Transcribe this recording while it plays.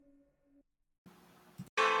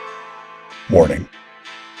Warning: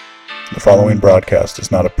 the following broadcast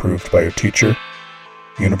is not approved by your teacher,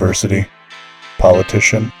 university,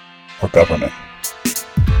 politician, or government.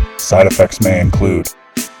 Side effects may include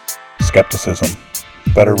skepticism,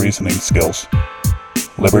 better reasoning skills,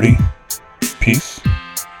 liberty, peace,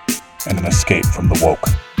 and an escape from the woke.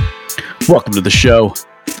 Welcome to the show.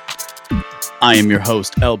 I am your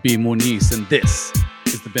host, LB Muniz, and this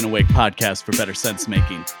is the Been Awake podcast for better sense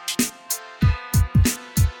making.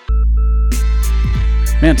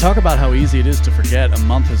 Man, talk about how easy it is to forget. A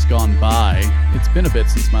month has gone by. It's been a bit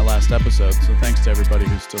since my last episode, so thanks to everybody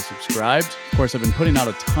who's still subscribed. Of course, I've been putting out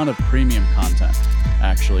a ton of premium content,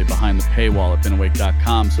 actually, behind the paywall at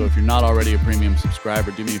BeenAwake.com. So if you're not already a premium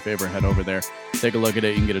subscriber, do me a favor, head over there. Take a look at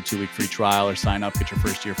it. You can get a 2-week free trial or sign up, get your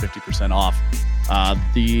first year 50% off.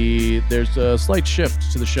 There's a slight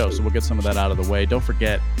shift to the show, so we'll get some of that out of the way. Don't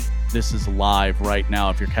forget, this is live right now.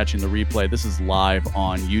 If you're catching the replay, this is live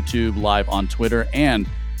on YouTube, live on Twitter, and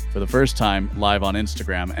for the first time, live on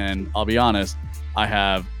Instagram. And I'll be honest, I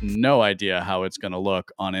have no idea how it's going to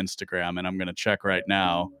look on Instagram, and I'm going to check right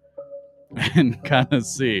now and kind of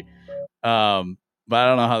see. But I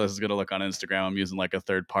don't know how this is going to look on Instagram. I'm using like a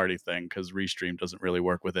third-party thing because Restream doesn't really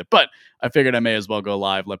work with it. But I figured I may as well go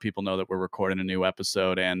live, let people know that we're recording a new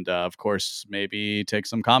episode, and of course, maybe take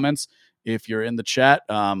some comments if you're in the chat.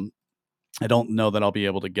 I don't know that I'll be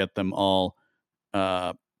able to get them all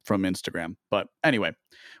from Instagram. But anyway,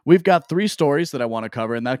 we've got 3 stories that I want to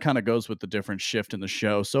cover, and that kind of goes with the different shift in the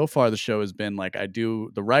show. So far, the show has been like I do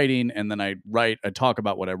the writing, and then I talk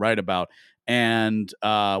about what I write about. And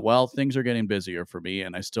well, things are getting busier for me,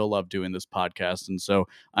 and I still love doing this podcast. And so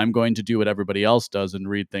I'm going to do what everybody else does and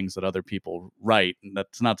read things that other people write. And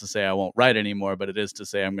that's not to say I won't write anymore, but it is to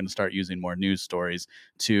say I'm going to start using more news stories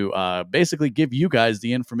to basically give you guys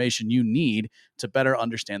the information you need to better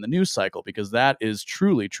understand the news cycle, because that is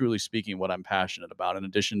truly, truly speaking what I'm passionate about, in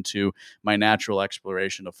addition to my natural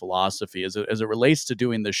exploration of philosophy. As it relates to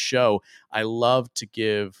doing this show, I want to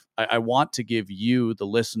give you, the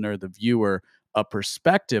listener, the viewer, a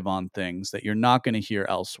perspective on things that you're not going to hear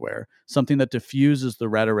elsewhere, something that diffuses the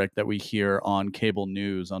rhetoric that we hear on cable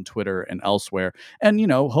news, on Twitter, and elsewhere. And,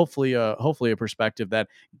 hopefully a perspective that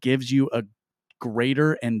gives you a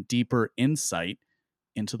greater and deeper insight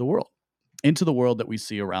into the world that we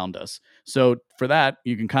see around us. So for that,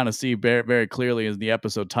 you can kind of see very, very clearly as the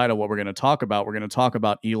episode title what we're going to talk about. We're going to talk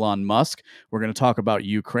about Elon Musk, we're going to talk about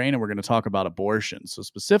Ukraine, and we're going to talk about abortion. So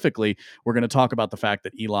specifically, we're going to talk about the fact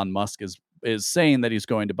that Elon Musk is saying that he's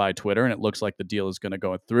going to buy Twitter, and it looks like the deal is going to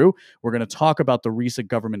go through. We're going to talk about the recent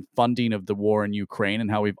government funding of the war in Ukraine and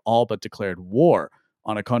how we've all but declared war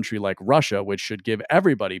on a country like Russia, which should give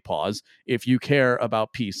everybody pause if you care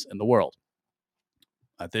about peace in the world.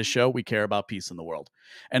 At this show, we care about peace in the world.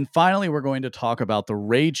 And finally, we're going to talk about the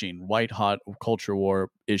raging white-hot culture war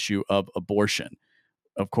issue of abortion.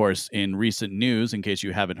 Of course, in recent news, in case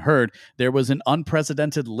you haven't heard, there was an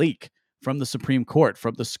unprecedented leak from the Supreme Court,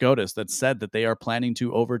 from the SCOTUS, that said that they are planning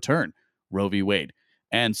to overturn Roe v. Wade.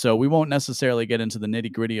 And so we won't necessarily get into the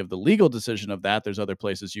nitty-gritty of the legal decision of that. There's other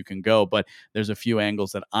places you can go, but there's a few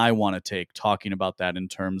angles that I want to take talking about that in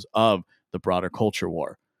terms of the broader culture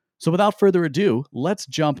war. So without further ado, let's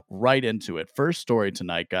jump right into it. First story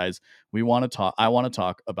tonight, guys. I want to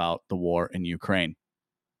talk about the war in Ukraine.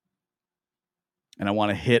 And I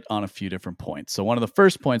want to hit on a few different points. So one of the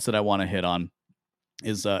first points that I want to hit on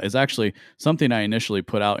is actually something I initially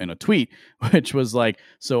put out in a tweet, which was like,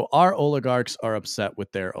 so our oligarchs are upset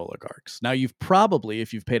with their oligarchs. Now, you've probably,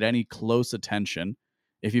 if you've paid any close attention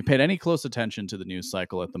to the news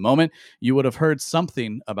cycle at the moment, you would have heard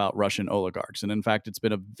something about Russian oligarchs. And in fact, it's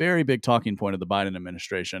been a very big talking point of the Biden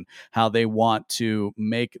administration, how they want to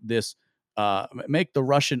make the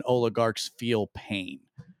Russian oligarchs feel pain.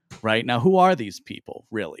 Right now, who are these people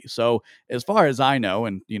really? So as far as I know,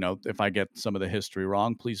 and if I get some of the history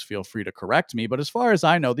wrong, please feel free to correct me. But as far as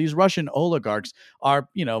I know, these Russian oligarchs are,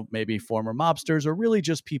 maybe former mobsters, or really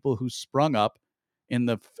just people who sprung up in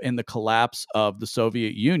the collapse of the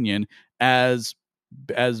Soviet Union as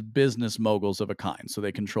business moguls of a kind. So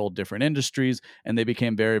they controlled different industries, and they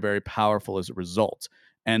became very, very powerful as a result.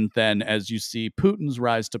 And then as you see Putin's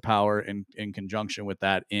rise to power in conjunction with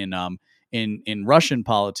that in Russian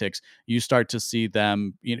politics, you start to see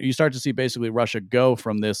basically Russia go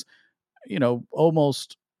from this,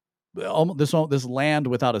 almost this land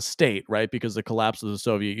without a state, right? Because the collapse of the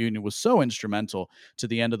Soviet Union was so instrumental to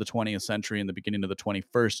the end of the 20th century and the beginning of the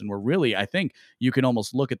 21st. And we're really, I think you can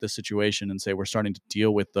almost look at the situation and say we're starting to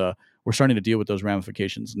deal with those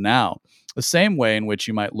ramifications now. The same way in which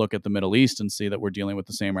you might look at the Middle East and see that we're dealing with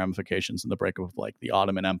the same ramifications in the breakup of like the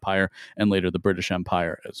Ottoman Empire and later the British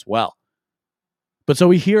Empire as well. But so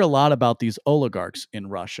we hear a lot about these oligarchs in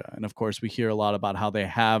Russia. And of course, we hear a lot about how they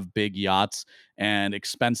have big yachts and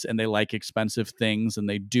they like expensive things and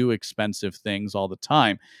they do expensive things all the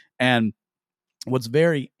time. And what's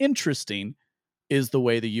very interesting is the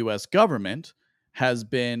way the US government has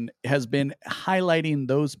been highlighting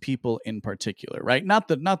those people in particular, right? Not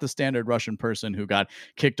the standard Russian person who got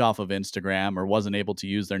kicked off of Instagram or wasn't able to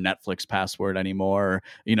use their Netflix password anymore,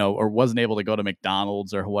 or wasn't able to go to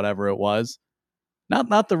McDonald's or whatever it was.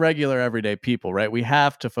 Not the regular everyday people, right? We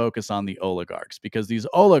have to focus on the oligarchs because these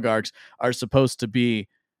oligarchs are supposed to be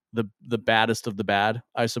the baddest of the bad,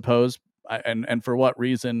 I suppose. And for what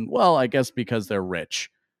reason? Well, I guess because they're rich,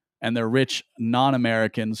 and they're rich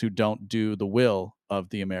non-Americans who don't do the will of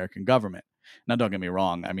the American government. Now, don't get me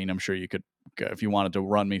wrong. I mean, I'm sure you could, if you wanted to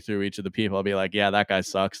run me through each of the people, I'll be like, yeah, that guy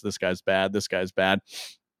sucks. This guy's bad. This guy's bad.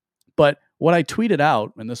 But what I tweeted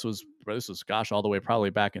out, and this was gosh, all the way probably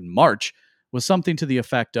back in March, was something to the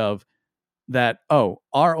effect of that, oh,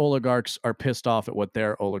 our oligarchs are pissed off at what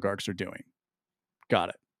their oligarchs are doing. Got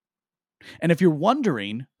it. And if you're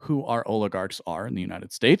wondering who our oligarchs are in the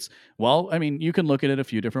United States, well, I mean, you can look at it a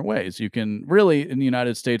few different ways. You can really, in the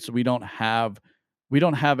United States, we don't have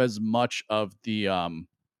as much of the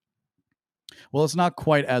well, it's not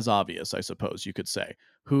quite as obvious, I suppose you could say,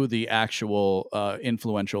 who the actual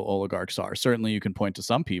influential oligarchs are. Certainly, you can point to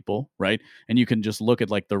some people, right? And you can just look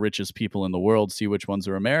at like the richest people in the world, see which ones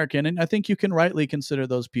are American. And I think you can rightly consider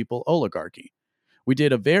those people oligarchy. We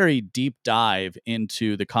did a very deep dive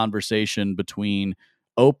into the conversation between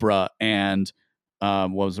Oprah and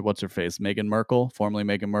what's her face? Meghan Merkel, formerly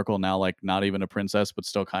Meghan Merkel, now like not even a princess, but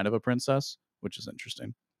still kind of a princess, which is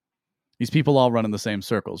interesting. These people all run in the same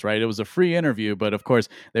circles, right? It was a free interview, but of course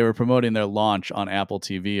they were promoting their launch on Apple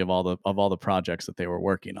TV of all the projects that they were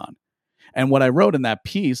working on. And what I wrote in that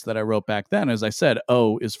piece that I wrote back then is I said,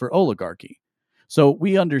 O is for oligarchy. So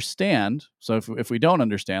we understand. So if we don't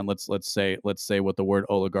understand, let's say what the word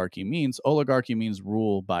oligarchy means. Oligarchy means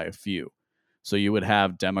rule by a few. So you would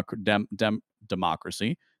have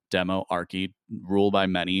democracy, demoarchy, rule by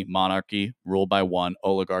many, monarchy, rule by one,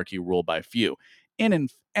 oligarchy, rule by few.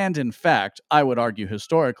 And in fact, I would argue,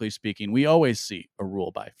 historically speaking, we always see a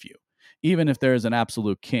rule by few. Even if there is an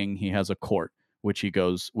absolute king, he has a court which he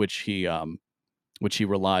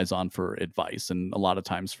relies on for advice and a lot of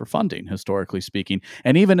times for funding, historically speaking.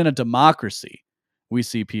 And even in a democracy, we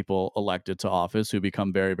see people elected to office who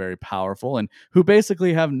become very, very powerful and who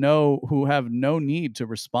basically have no need to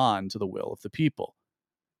respond to the will of the people.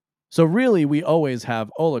 So really, we always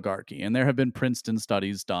have oligarchy, and there have been Princeton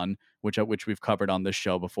studies done, which we've covered on this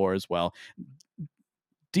show before as well,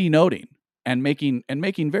 denoting and making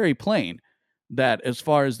very plain that as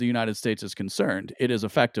far as the United States is concerned, it is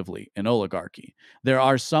effectively an oligarchy. There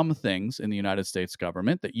are some things in the United States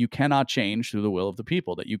government that you cannot change through the will of the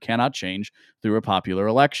people, that you cannot change through a popular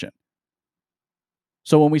election.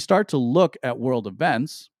 So when we start to look at world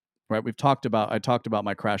events, right, I talked about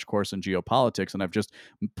my crash course in geopolitics, and I've just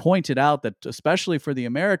pointed out that especially for the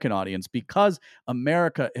American audience, because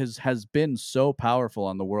America has been so powerful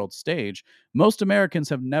on the world stage, most Americans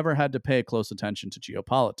have never had to pay close attention to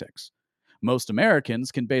geopolitics. Most Americans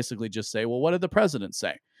can basically just say, well, what did the president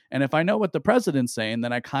say? And if I know what the president's saying,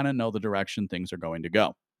 then I kind of know the direction things are going to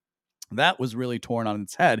go. That was really torn on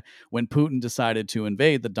its head when Putin decided to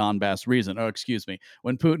invade the Donbass region.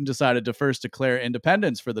 When Putin decided to first declare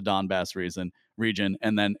independence for the Donbass region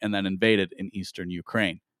and then invaded in eastern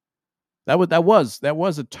Ukraine. That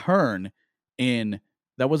was a turn in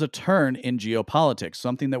geopolitics,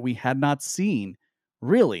 something that we had not seen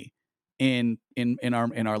really in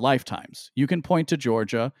our lifetimes. You can point to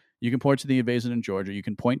Georgia, you can point to the invasion in Georgia, you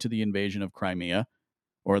can point to the invasion of Crimea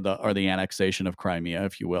or the annexation of Crimea,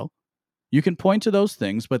 if you will. You can point to those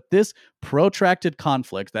things, but this protracted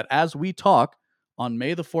conflict that as we talk on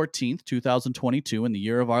May the 14th, 2022, in the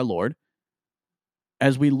year of our Lord,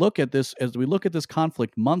 as we look at this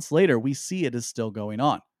conflict months later, we see it is still going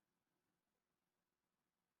on.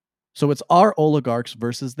 So it's our oligarchs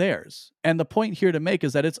versus theirs. And the point here to make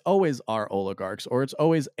is that it's always our oligarchs, or it's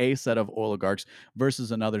always a set of oligarchs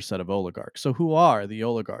versus another set of oligarchs. So who are the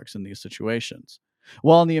oligarchs in these situations?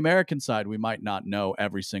 Well, on the American side, we might not know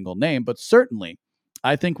every single name, but certainly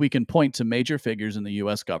I think we can point to major figures in the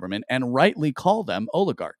U.S. government and rightly call them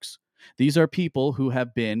oligarchs. These are people who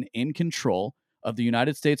have been in control of the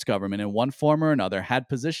United States government in one form or another, had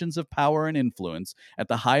positions of power and influence at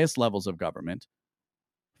the highest levels of government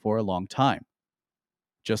for a long time.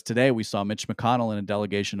 Just today, we saw Mitch McConnell and a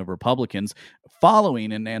delegation of Republicans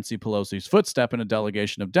following in Nancy Pelosi's footstep and a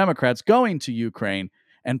delegation of Democrats going to Ukraine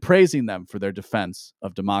and praising them for their defense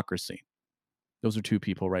of democracy. Those are two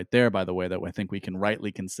people right there, by the way, that I think we can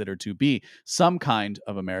rightly consider to be some kind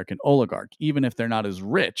of American oligarch, even if they're not as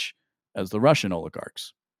rich as the Russian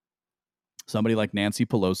oligarchs. Somebody like Nancy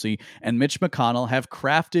Pelosi and Mitch McConnell have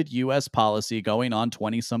crafted U.S. policy going on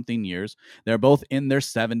 20-something years. They're both in their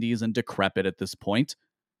 70s and decrepit at this point,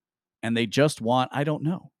 and they just want, I don't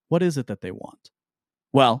know, what is it that they want?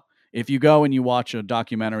 Well, if you go and you watch a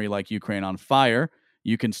documentary like Ukraine on Fire,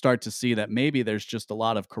 you can start to see that maybe there's just a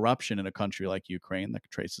lot of corruption in a country like Ukraine that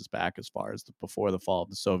traces back as far as before the fall of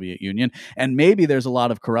the Soviet Union, and maybe there's a lot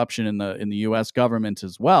of corruption in the U.S. government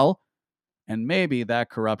as well. And maybe that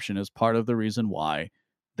corruption is part of the reason why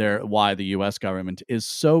the U.S. government is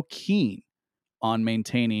so keen on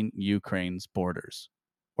maintaining Ukraine's borders.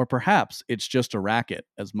 Or perhaps it's just a racket,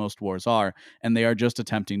 as most wars are, and they are just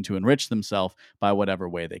attempting to enrich themselves by whatever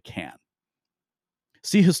way they can.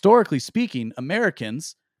 See, historically speaking,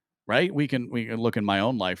 Americans, right? We can look in my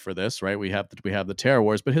own life for this, right? We have the terror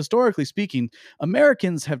wars, but historically speaking,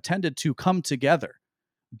 Americans have tended to come together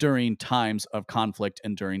during times of conflict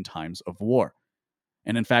and during times of war.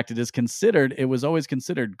 And in fact, it was always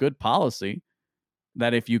considered good policy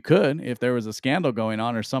that if there was a scandal going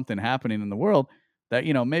on or something happening in the world, that,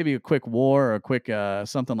 maybe a quick war or a quick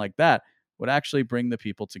something like that would actually bring the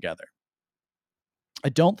people together. I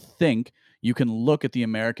don't think you can look at the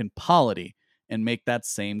American polity and make that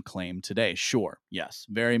same claim today. Sure, yes,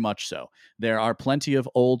 very much so. There are plenty of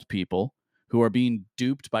old people who are being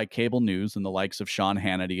duped by cable news and the likes of Sean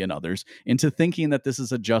Hannity and others into thinking that this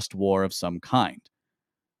is a just war of some kind.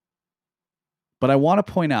 But I want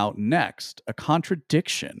to point out next a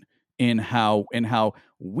contradiction in how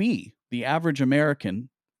we, the average American,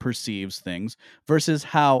 perceives things versus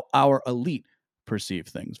how our elite perceive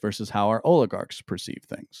things versus how our oligarchs perceive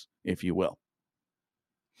things, if you will.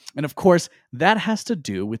 And of course, that has to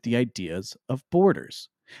do with the ideas of borders.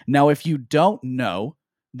 Now, if you don't know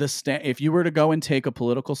if you were to go and take a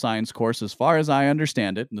political science course, as far as I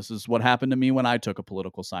understand it, and this is what happened to me when I took a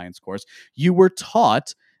political science course, you were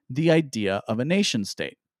taught the idea of a nation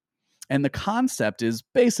state. And the concept is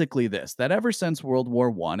basically this, that ever since World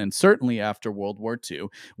War I, and certainly after World War II,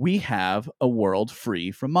 we have a world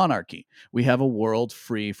free from monarchy. We have a world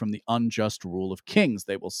free from the unjust rule of kings,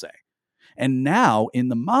 they will say. And now, in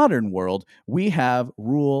the modern world, we have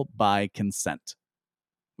rule by consent.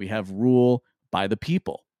 We have rule by the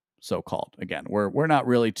people, so-called. Again, we're not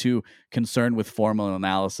really too concerned with formal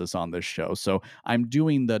analysis on this show, so I'm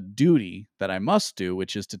doing the duty that I must do,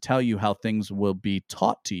 which is to tell you how things will be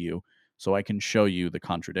taught to you so I can show you the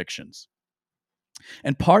contradictions.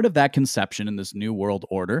 And part of that conception in this new world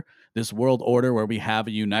order, where we have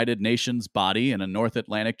a United Nations body and a North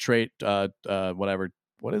Atlantic trade, whatever,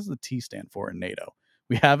 what does the T stand for in NATO?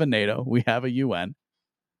 We have a NATO, we have a UN.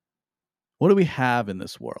 What do we have in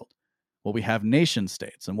this world? Well, we have nation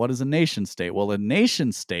states. And what is a nation state? Well, a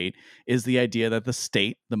nation state is the idea that the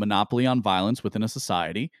state, the monopoly on violence within a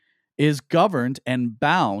society, is governed and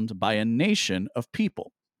bound by a nation of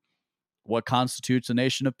people. What constitutes a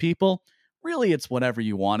nation of people? Really, it's whatever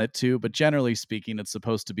you want it to, but generally speaking, it's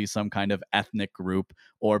supposed to be some kind of ethnic group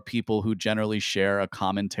or people who generally share a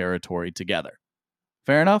common territory together.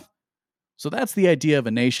 Fair enough? So that's the idea of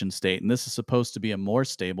a nation state, and this is supposed to be a more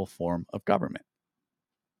stable form of government.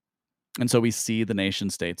 And so we see the nation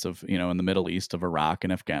states of, in the Middle East, of Iraq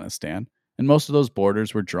and Afghanistan. And most of those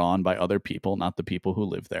borders were drawn by other people, not the people who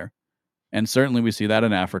live there. And certainly we see that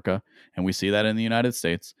in Africa, and we see that in the United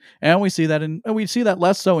States. And we see that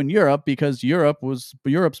less so in Europe, because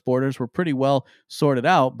Europe's borders were pretty well sorted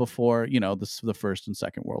out before, the First and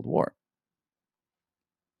Second World War.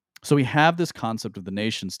 So we have this concept of the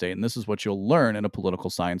nation state, and this is what you'll learn in a political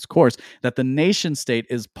science course, that the nation state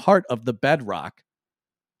is part of the bedrock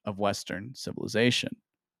of Western civilization.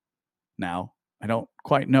 Now, I don't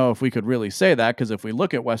quite know if we could really say that, because if we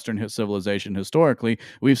look at Western civilization historically,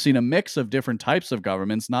 we've seen a mix of different types of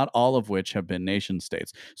governments, not all of which have been nation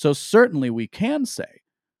states. So certainly we can say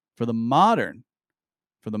for the modern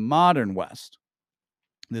West,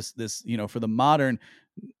 for the modern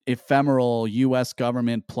ephemeral US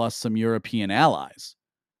government plus some European allies,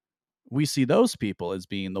 we see those people as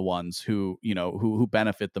being the ones who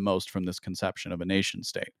benefit the most from this conception of a nation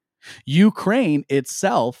state. Ukraine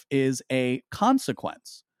itself is a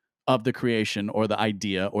consequence of the creation or the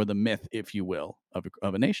idea or the myth, if you will,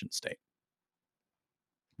 of a nation state.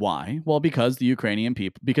 Why? Well, because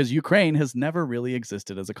Ukraine has never really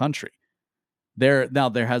existed as a country. There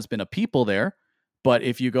has been a people there, but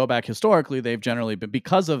if you go back historically, they've generally been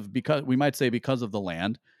because of the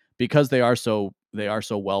land, because they are so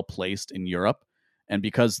well placed in Europe, and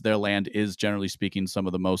because their land is, generally speaking, some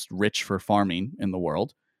of the most rich for farming in the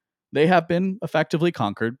world. They have been effectively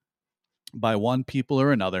conquered by one people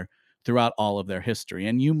or another throughout all of their history.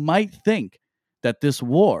 And you might think that this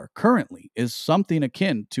war currently is something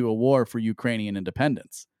akin to a war for Ukrainian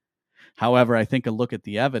independence. However, I think a look at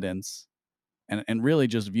the evidence and really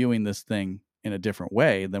just viewing this thing in a different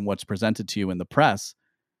way than what's presented to you in the press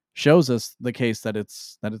shows us the case that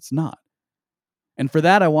it's not. And for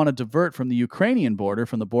that, I want to divert from the Ukrainian border,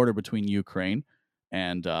 from the border between Ukraine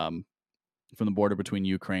and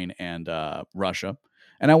Russia,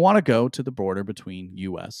 and I want to go to the border between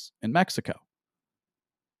U.S. and Mexico.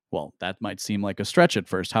 Well, that might seem like a stretch at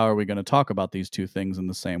first. How are we going to talk about these two things in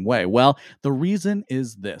the same way? Well, the reason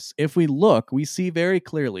is this. If we look, we see very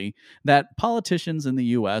clearly that politicians in the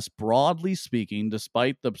US, broadly speaking,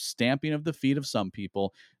 despite the stamping of the feet of some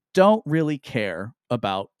people, don't really care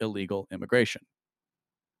about illegal immigration.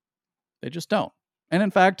 They just don't. And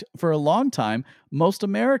in fact, for a long time, most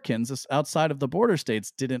Americans outside of the border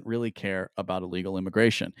states didn't really care about illegal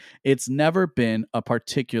immigration. It's never been a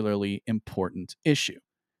particularly important issue.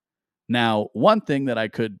 Now, one thing that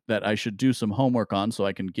I should do some homework on so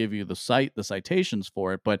I can give you the citations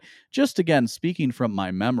for it, but just again speaking from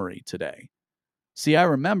my memory today. See, I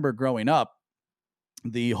remember growing up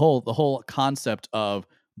the whole concept of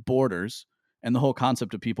borders and the whole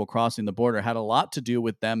concept of people crossing the border had a lot to do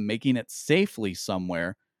with them making it safely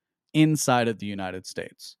somewhere inside of the United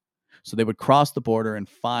States. So they would cross the border and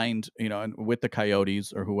find, and with the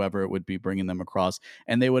coyotes or whoever it would be bringing them across,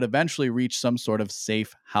 and they would eventually reach some sort of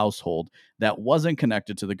safe household that wasn't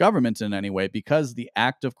connected to the government in any way, because the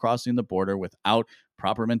act of crossing the border without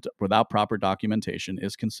proper documentation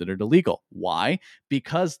is considered illegal. Why?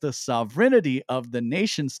 Because the sovereignty of the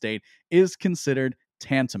nation state is considered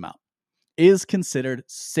tantamount, is considered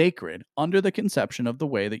sacred under the conception of the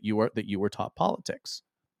way that you were taught politics.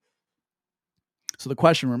 So the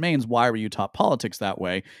question remains, why were you taught politics that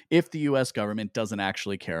way if the US government doesn't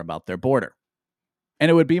actually care about their border?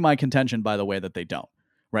 And it would be my contention, by the way, that they don't,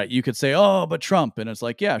 right? You could say, oh, but Trump. And it's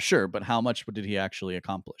like, yeah, sure. But how much did he actually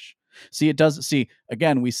accomplish?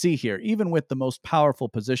 Again, we see here, even with the most powerful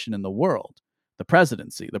position in the world, the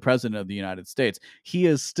presidency, the president of the United States, he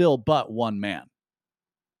is still but one man,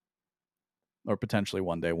 or potentially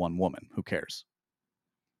one day one woman. Who cares?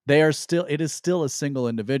 It is still a single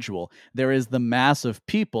individual. There is the mass of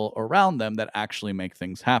people around them that actually make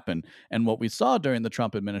things happen. And what we saw during the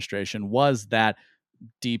Trump administration was that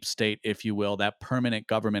deep state, if you will, that permanent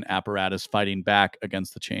government apparatus fighting back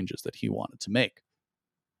against the changes that he wanted to make.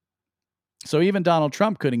 So even Donald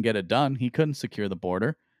Trump couldn't get it done. He couldn't secure the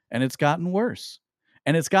border, and it's gotten worse.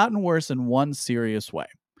 And it's gotten worse in one serious way.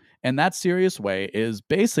 And that serious way is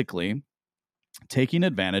basically taking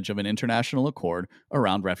advantage of an international accord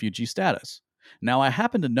around refugee status. Now, I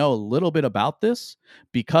happen to know a little bit about this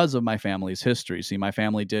because of my family's history. See,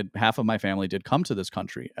 half of my family did come to this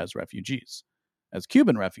country as refugees, as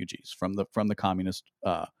Cuban refugees from the communist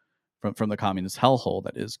from the communist hellhole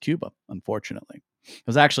that is Cuba, unfortunately.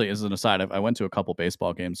 Because actually, as an aside, I went to a couple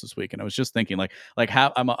baseball games this week, and I was just thinking, like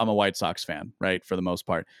how I'm a White Sox fan, right, for the most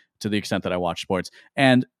part, to the extent that I watch sports,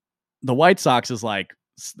 and the White Sox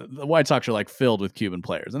are like filled with Cuban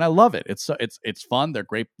players, and I love it. It's fun.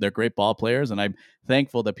 They're great ball players, and I'm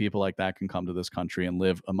thankful that people like that can come to this country and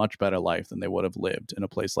live a much better life than they would have lived in a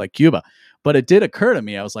place like Cuba. But it did occur to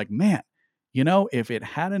me, I was like, man, if it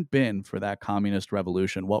hadn't been for that communist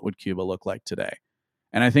revolution, what would Cuba look like today?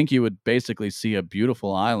 And I think you would basically see a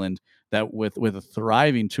beautiful island that with a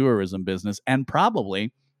thriving tourism business and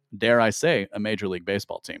probably, dare I say, a Major League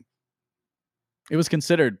Baseball team. It was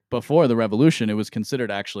considered, before the revolution, it was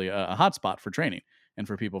considered actually a hotspot for training and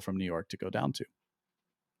for people from New York to go down to.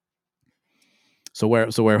 So where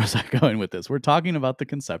was I going with this? We're talking about the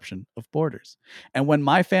conception of borders. And when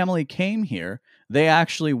my family came here, they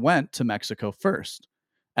actually went to Mexico first.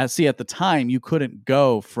 At the time,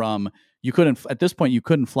 at this point, you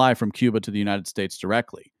couldn't fly from Cuba to the United States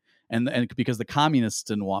directly. And because the communists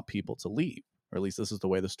didn't want people to leave, or at least this is the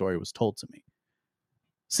way the story was told to me.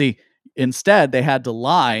 See, instead, they had to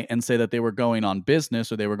lie and say that they were going on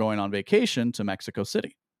business or they were going on vacation to Mexico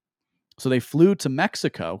City. So they flew to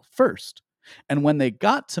Mexico first. And when they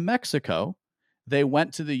got to Mexico, they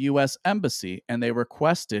went to the U.S. Embassy and they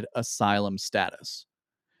requested asylum status.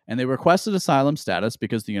 And they requested asylum status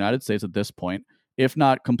because the United States at this point, if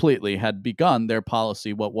not completely, had begun their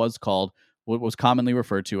policy, what was commonly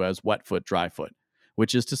referred to as wet foot, dry foot,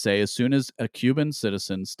 which is to say, as soon as a Cuban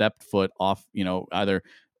citizen stepped foot off, either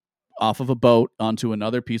off of a boat onto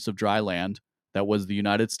another piece of dry land that was the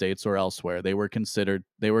United States or elsewhere, they were considered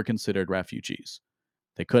refugees.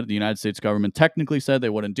 The United States government technically said they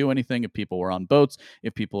wouldn't do anything if people were on boats,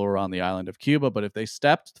 if people were on the island of Cuba, but if they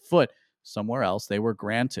stepped foot somewhere else, they were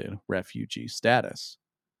granted refugee status.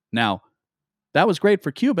 Now, that was great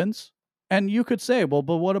for Cubans, and you could say, well,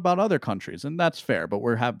 but what about other countries? And that's fair,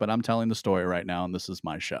 but I'm telling the story right now, and this is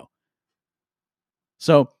my show.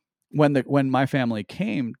 So when my family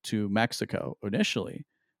came to Mexico initially,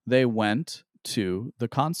 they went to the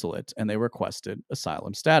consulate and they requested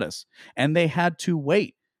asylum status. And they had to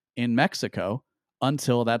wait in Mexico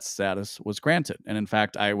until that status was granted. And in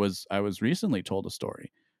fact, I was recently told a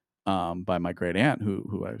story by my great aunt,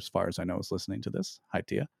 who, as far as I know, is listening to this. Hi,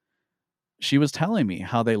 Tia. She was telling me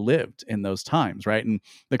how they lived in those times, right? And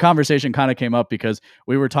the conversation kind of came up because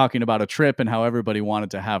we were talking about a trip and how everybody wanted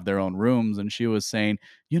to have their own rooms. And she was saying,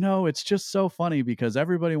 it's just so funny because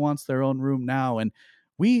everybody wants their own room now. And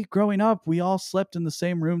we, growing up, we all slept in the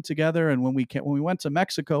same room together. And when we went to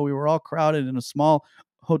Mexico, we were all crowded in a small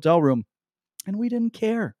hotel room, and we didn't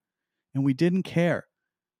care. And we didn't care.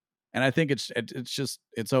 And I think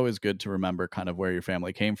it's always good to remember kind of where your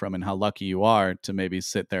family came from and how lucky you are to maybe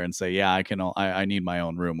sit there and say, yeah, I need my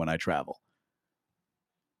own room when I travel.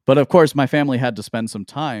 But of course, my family had to spend some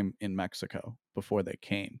time in Mexico before they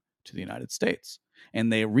came to the United States.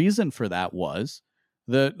 And the reason for that was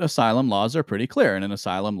the asylum laws are pretty clear. And in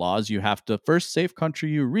asylum laws, you have to, first safe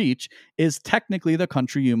country you reach is technically the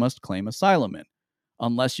country you must claim asylum in,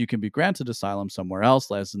 unless you can be granted asylum somewhere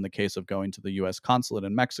else, as in the case of going to the U.S. consulate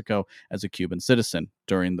in Mexico as a Cuban citizen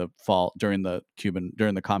during the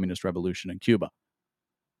communist revolution in Cuba.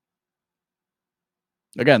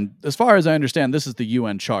 Again, as far as I understand, this is the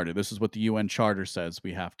UN Charter. This is what the UN Charter says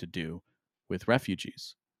we have to do with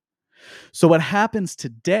refugees. So what happens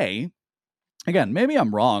today, again, maybe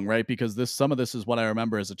I'm wrong, right? Because some of this is what I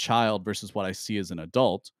remember as a child versus what I see as an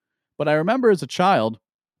adult. But I remember as a child,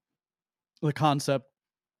 the concept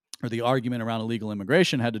or the argument around illegal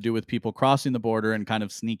immigration had to do with people crossing the border and kind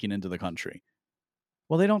of sneaking into the country.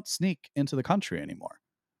 Well, they don't sneak into the country anymore.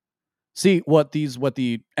 See, what the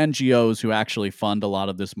NGOs who actually fund a lot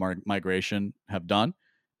of this migration have done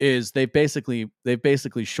is they've basically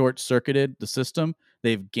short-circuited the system.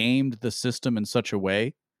 They've gamed the system in such a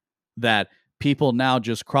way that people now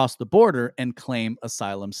just cross the border and claim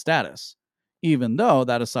asylum status, even though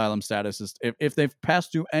that asylum status is, if they've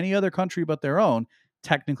passed through any other country but their own,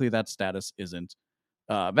 technically that status isn't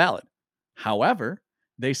valid. However,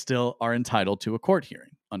 they still are entitled to a court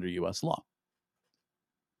hearing under U.S. law.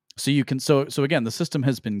 So you can so again, the system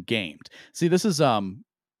has been gamed. See, this is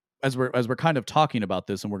as we're kind of talking about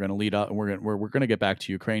this, and we're going to lead up, and we're going to get back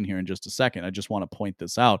to Ukraine here in just a second. I just want to point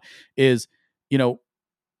this out is,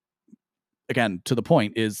 again, to the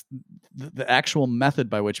point is the actual method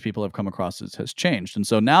by which people have come across has changed. And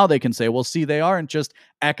so now they can say, well, see, they aren't just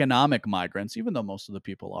economic migrants, even though most of the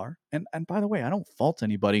people are. And by the way, I don't fault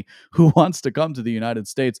anybody who wants to come to the United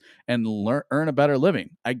States and earn a better living.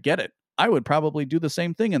 I get it. I would probably do the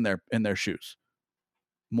same thing in their shoes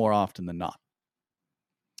more often than not.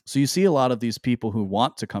 So you see a lot of these people who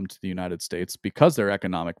want to come to the United States because they're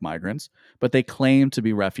economic migrants, but they claim to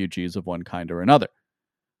be refugees of one kind or another.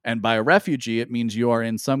 And by a refugee, it means you are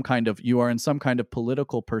in some kind of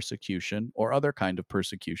political persecution or other kind of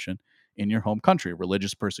persecution in your home country,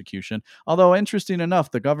 religious persecution. Although, interesting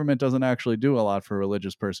enough, the government doesn't actually do a lot for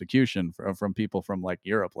religious persecution from people from like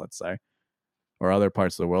Europe, let's say, or other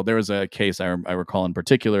parts of the world. There was a case I recall in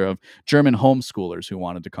particular of German homeschoolers who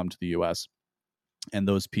wanted to come to the U.S., and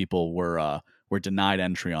those people were denied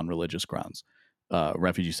entry on religious grounds.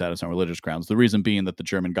 Refugee status on religious grounds. The reason being that the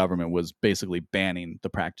German government was basically banning the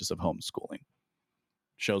practice of homeschooling.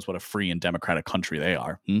 Shows what a free and democratic country they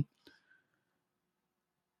are.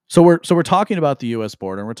 So we're talking about the U.S.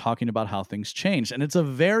 border, and we're talking about how things changed, and it's a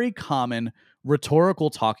very common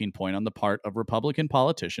rhetorical talking point on the part of Republican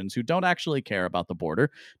politicians who don't actually care about the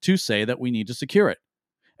border to say that we need to secure it.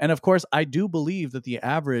 And of course, I do believe that the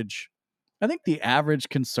average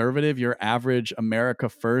conservative, your average America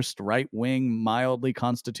First, right-wing, mildly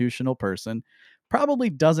constitutional person probably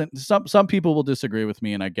doesn't. Some people will disagree with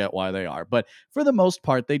me, and I get why they are. But for the most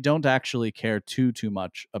part, they don't actually care too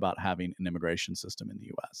much about having an immigration system in the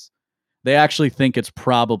U.S. They actually think it's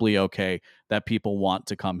probably okay that people want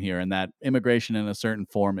to come here and that immigration in a certain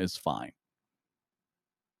form is fine.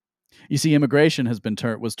 You see, immigration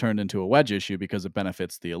was turned into a wedge issue because it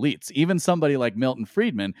benefits the elites. Even somebody like Milton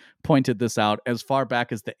Friedman pointed this out as far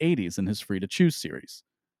back as the 80s in his Free to Choose series.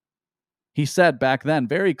 He said back then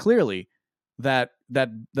very clearly that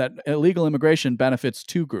illegal immigration benefits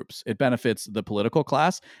two groups. It benefits the political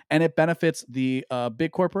class, and it benefits the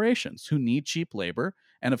big corporations who need cheap labor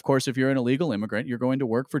And of course, if you're an illegal immigrant, you're going to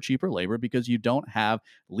work for cheaper labor because you don't have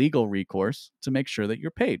legal recourse to make sure that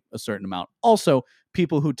you're paid a certain amount. Also,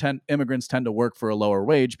 immigrants tend to work for a lower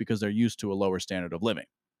wage because they're used to a lower standard of living.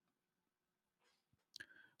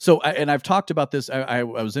 So, and I've talked about this. I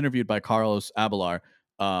was interviewed by Carlos Abelar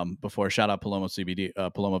before. Shout out Paloma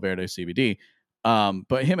Verde CBD.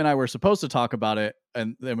 But him and I were supposed to talk about it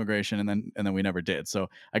and the immigration, and then we never did. So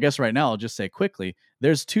I guess right now I'll just say quickly: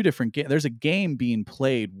 there's two different there's a game being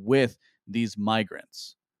played with these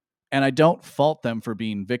migrants, and I don't fault them for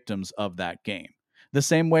being victims of that game. The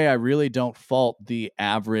same way I really don't fault the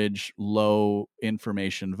average low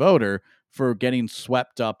information voter for getting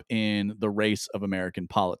swept up in the race of American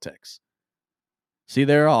politics. See,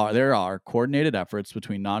 there are coordinated efforts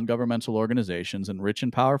between non-governmental organizations and rich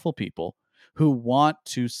and powerful people who want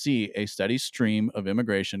to see a steady stream of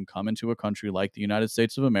immigration come into a country like the United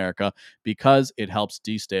States of America because it helps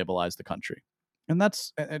destabilize the country.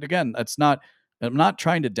 And again, I'm not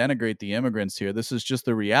trying to denigrate the immigrants here. This is just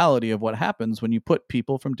the reality of what happens when you put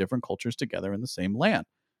people from different cultures together in the same land.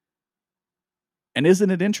 And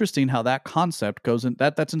isn't it interesting how that concept goes in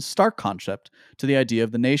that's in stark concept to the idea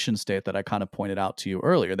of the nation state that I kind of pointed out to you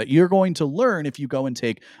earlier, that you're going to learn if you go and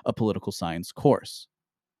take a political science course.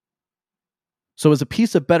 So as a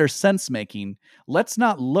piece of better sense making, let's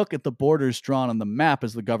not look at the borders drawn on the map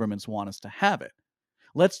as the governments want us to have it.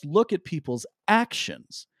 Let's look at people's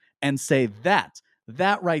actions and say that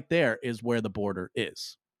right there is where the border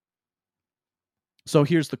is. So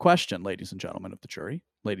here's the question, ladies and gentlemen of the jury,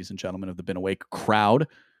 ladies and gentlemen of the Been Awake crowd.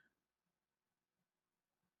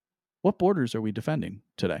 What borders are we defending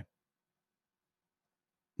today?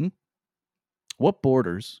 What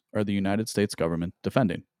borders are the United States government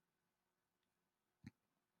defending?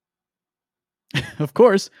 Of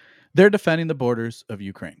course, they're defending the borders of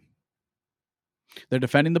Ukraine. They're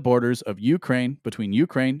defending the borders of Ukraine between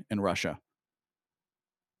Ukraine and Russia.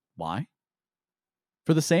 Why?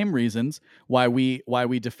 For the same reasons why we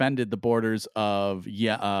defended the borders of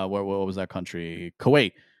what was that country?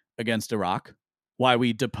 Kuwait against Iraq. Why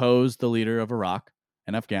we deposed the leader of Iraq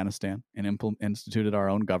and Afghanistan and instituted our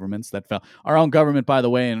own governments that fell. Our own government, by the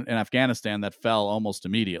way, in Afghanistan that fell almost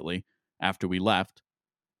immediately after we left.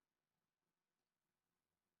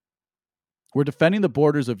 We're defending the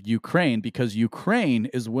borders of Ukraine because Ukraine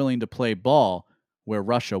is willing to play ball where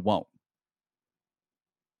Russia won't.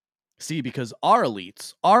 See, because our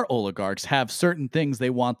elites, our oligarchs have certain things they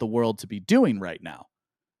want the world to be doing right now.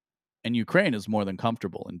 And Ukraine is more than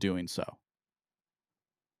comfortable in doing so.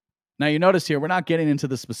 Now, you notice here, we're not getting into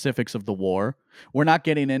the specifics of the war. We're not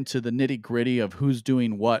getting into the nitty-gritty of who's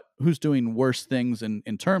doing what, who's doing worse things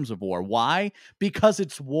in terms of war. Why? Because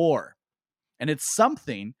it's war. And it's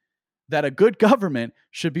something that a good government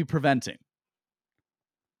should be preventing.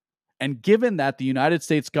 And given that the United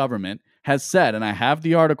States government has said, and I have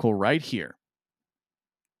the article right here.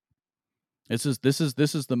 This is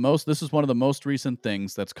one of the most recent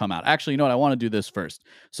things that's come out. Actually, you know what? I want to do this first.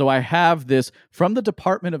 So I have this from the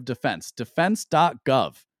Department of Defense,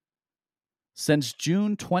 defense.gov, since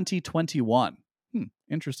June 2021.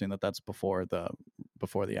 Interesting that that's before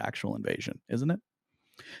the actual invasion, isn't it?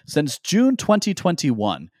 Since June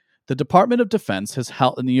 2021, the Department of Defense has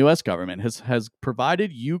held, and the U.S. government has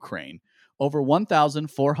provided Ukraine over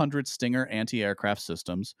 1,400 Stinger anti-aircraft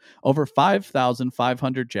systems, over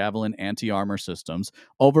 5,500 Javelin anti-armor systems,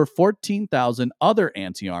 over 14,000 other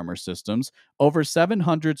anti-armor systems, over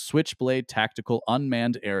 700 Switchblade tactical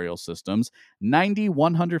unmanned aerial systems, 90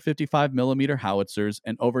 155mm howitzers,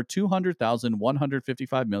 and over 200,000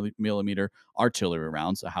 155mm artillery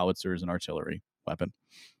rounds. A howitzer is an artillery weapon.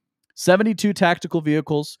 72 tactical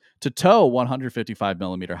vehicles to tow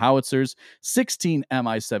 155mm howitzers, 16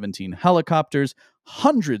 Mi-17 helicopters,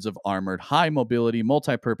 hundreds of armored high-mobility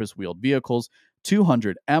multi-purpose wheeled vehicles,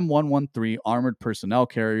 200 M113 armored personnel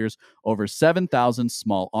carriers, over 7,000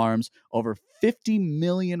 small arms, over 50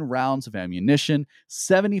 million rounds of ammunition,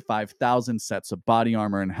 75,000 sets of body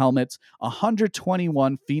armor and helmets,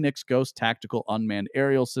 121 Phoenix Ghost tactical unmanned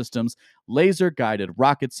aerial systems, laser-guided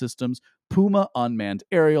rocket systems, Puma unmanned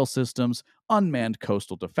aerial systems, unmanned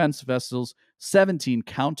coastal defense vessels, 17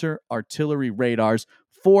 counter-artillery radars,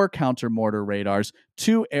 4 counter-mortar radars,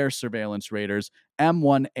 2 air surveillance radars,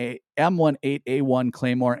 M18A1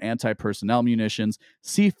 Claymore anti-personnel munitions,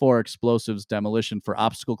 C4 explosives, demolition for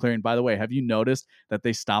obstacle clearing. By the way, have you noticed that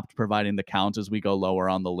they stopped providing the count as we go lower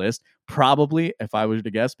on the list? Probably, if I were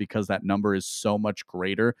to guess, because that number is so much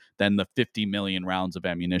greater than the 50 million rounds of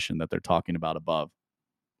ammunition that they're talking about above.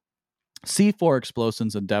 C4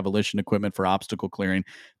 explosives and demolition equipment for obstacle clearing,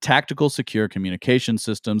 tactical secure communication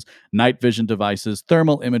systems, night vision devices,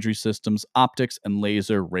 thermal imagery systems, optics, and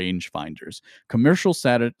laser rangefinders, commercial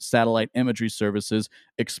satellite imagery services,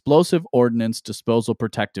 explosive ordnance disposal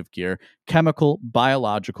protective gear, chemical,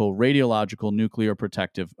 biological, radiological, nuclear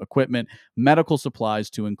protective equipment, medical supplies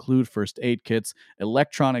to include first aid kits,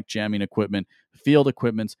 electronic jamming equipment, field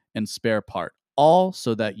equipment, and spare part, all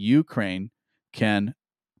so that Ukraine can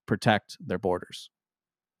protect their borders.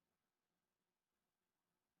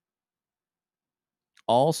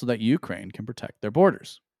 All so that Ukraine can protect their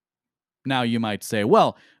borders. Now, you might say,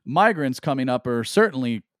 well, migrants coming up are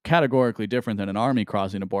certainly categorically different than an army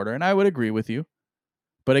crossing a border, and I would agree with you.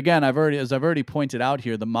 But again, as I've already pointed out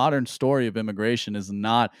here, the modern story of immigration is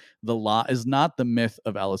not the myth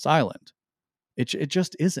of Ellis Island. It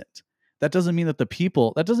just isn't. That doesn't mean that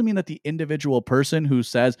the individual person who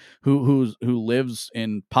says who lives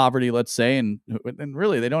in poverty, let's say, and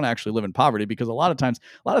really they don't actually live in poverty, because a lot of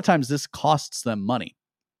times this costs them money.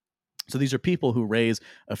 So these are people who raise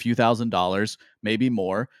a few $1,000s, maybe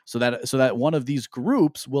more, so that one of these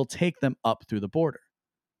groups will take them up through the border.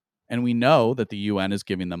 And we know that the UN is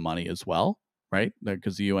giving them money as well, right?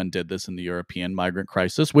 Because the UN did this in the European migrant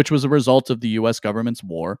crisis, which was a result of the US government's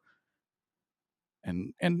war.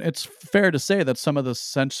 And it's fair to say that some of the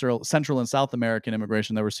Central and South American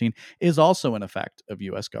immigration that we're seeing is also an effect of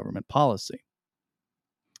US government policy.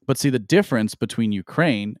 But see, the difference between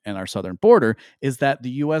Ukraine and our southern border is that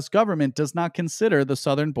the US government does not consider the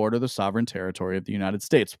southern border the sovereign territory of the United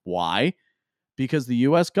States. Why? Because the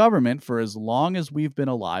US government, for as long as we've been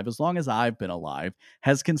alive, as long as I've been alive,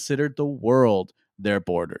 has considered the world their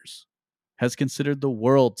borders, has considered the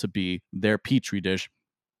world to be their petri dish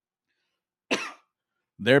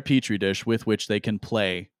with which they can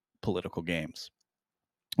play political games,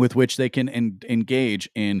 with which they can engage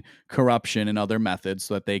in corruption and other methods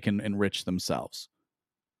so that they can enrich themselves.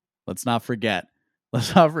 Let's not forget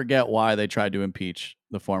why they tried to impeach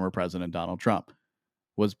the former president Donald Trump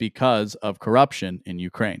was because of corruption in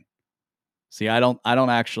Ukraine. See, I don't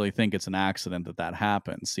actually think it's an accident that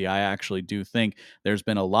happened. See, I actually do think there's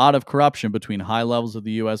been a lot of corruption between high levels of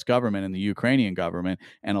the US government and the Ukrainian government,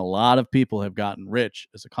 and a lot of people have gotten rich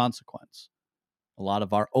as a consequence. A lot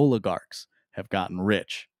of our oligarchs have gotten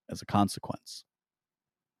rich as a consequence.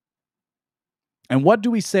 And what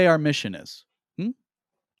do we say our mission is?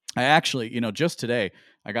 I actually, just today,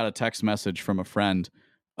 I got a text message from a friend.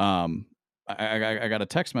 I got a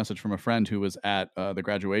text message from a friend who was at the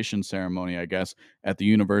graduation ceremony, I guess, at the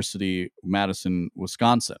University Madison,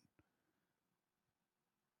 Wisconsin.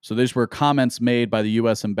 So these were comments made by the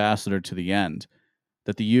U.S. ambassador to the end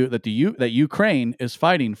that that Ukraine is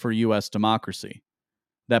fighting for U.S. democracy,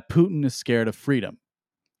 that Putin is scared of freedom,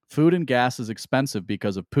 food and gas is expensive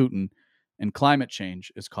because of Putin, and climate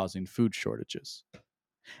change is causing food shortages.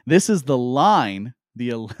 This is the line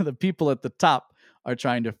the people at the top are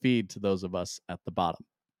trying to feed to those of us at the bottom.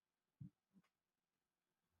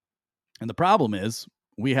 And the problem is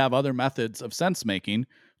we have other methods of sense making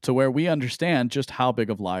to where we understand just how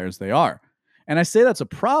big of liars they are. And I say that's a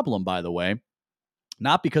problem, by the way,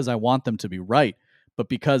 not because I want them to be right, but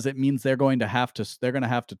because it means they're going to have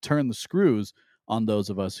to turn the screws on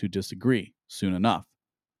those of us who disagree soon enough.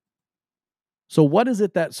 So what is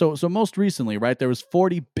it that so most recently, right, there was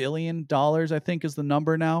 $40 billion, I think is the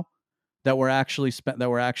number now, that we're actually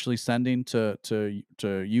sending to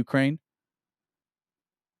Ukraine.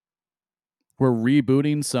 We're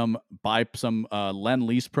rebooting some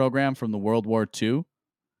Lend-Lease program from the World War II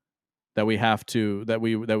that we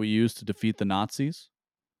used to defeat the Nazis.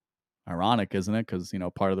 Ironic, isn't it? Because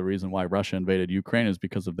part of the reason why Russia invaded Ukraine is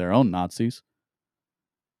because of their own Nazis.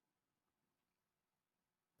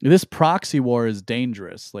 This proxy war is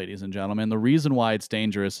dangerous, ladies and gentlemen. The reason why it's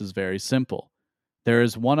dangerous is very simple. There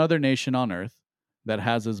is one other nation on Earth that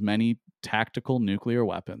has as many tactical nuclear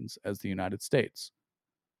weapons as the United States,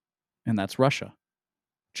 and that's Russia.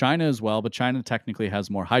 China as well, but China technically has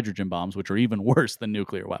more hydrogen bombs, which are even worse than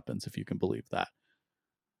nuclear weapons, if you can believe that.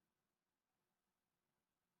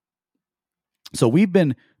 So we've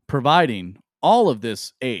been providing all of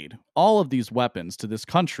this aid, all of these weapons to this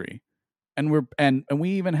country, and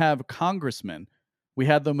we even have congressmen. We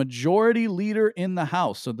had the majority leader in the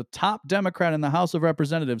House, so the top Democrat in the House of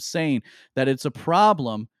Representatives, saying that it's a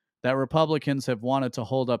problem that Republicans have wanted to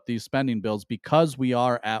hold up these spending bills because we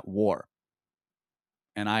are at war.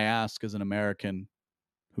 And I ask, as an American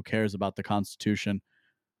who cares about the Constitution,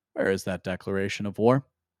 where is that declaration of war?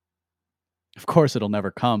 Of course, it'll never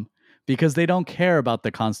come. because they don't care about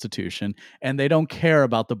the Constitution and they don't care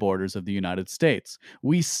about the borders of the United States.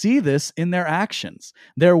 We see this in their actions.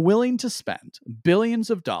 They're willing to spend billions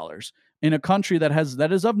of dollars in a country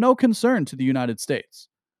that is of no concern to the United States.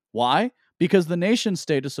 Why? Because the nation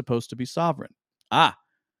state is supposed to be sovereign.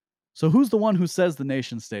 So who's the one who says the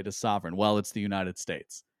nation state is sovereign? Well, it's the United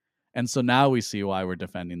States. And so now we see why we're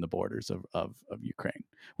defending the borders of Ukraine.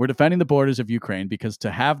 We're defending the borders of Ukraine because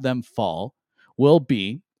to have them fall would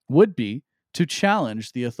be to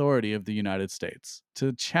challenge the authority of the United States,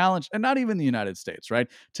 to challenge, and not even the United States, right?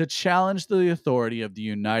 To challenge the authority of the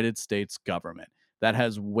United States government that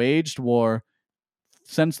has waged war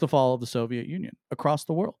since the fall of the Soviet Union across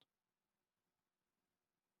the world.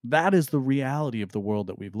 That is the reality of the world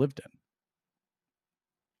that we've lived in.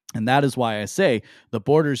 And that is why I say the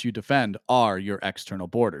borders you defend are your external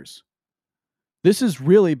borders. This is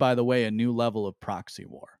really, by the way, a new level of proxy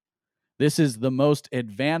war. This is the most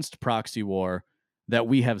advanced proxy war that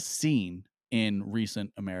we have seen in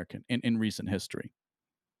recent history.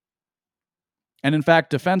 And in fact,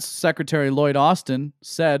 Defense Secretary Lloyd Austin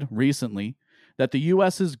said recently that the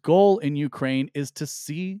U.S.'s goal in Ukraine is to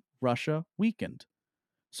see Russia weakened,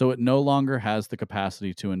 so it no longer has the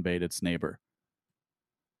capacity to invade its neighbor.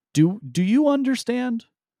 Do you understand?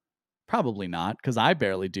 Probably not, because I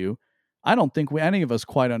barely do. I don't think any of us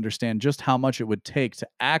quite understand just how much it would take to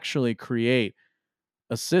actually create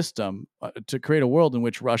a system, to create a world in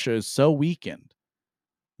which Russia is so weakened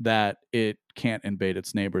that it can't invade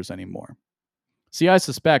its neighbors anymore. See, I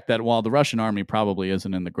suspect that while the Russian army probably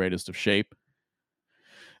isn't in the greatest of shape,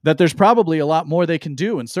 that there's probably a lot more they can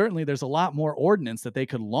do. And certainly there's a lot more ordnance that they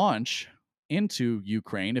could launch into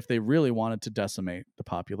Ukraine if they really wanted to decimate the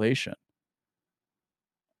population.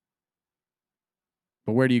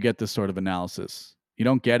 But where do you get this sort of analysis? You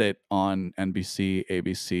don't get it on NBC,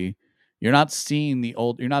 ABC. You're not seeing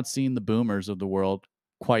the boomers of the world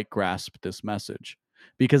quite grasp this message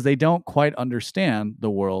because they don't quite understand the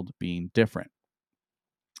world being different.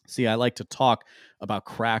 See, I like to talk about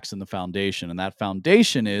cracks in the foundation, and that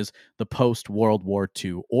foundation is the post-World War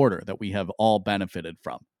II order that we have all benefited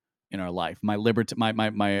from in our life.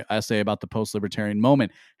 My essay about the post-libertarian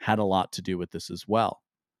moment had a lot to do with this as well.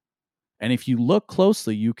 And if you look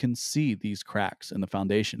closely, you can see these cracks in the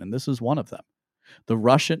foundation, and this is one of them.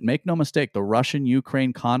 Make no mistake, the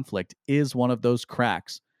Russian-Ukraine conflict is one of those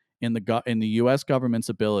cracks in the U.S. government's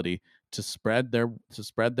ability to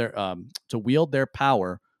wield their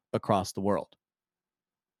power across the world.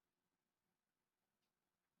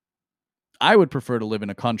 I would prefer to live in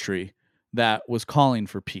a country that was calling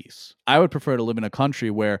for peace. I would prefer to live in a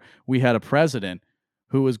country where we had a president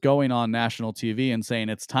who was going on national TV and saying,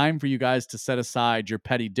 it's time for you guys to set aside your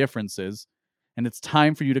petty differences, and it's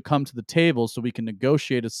time for you to come to the table so we can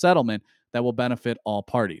negotiate a settlement that will benefit all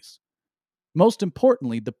parties. Most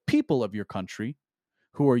importantly, the people of your country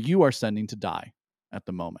who you are sending to die at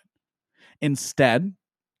the moment. Instead,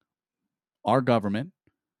 our government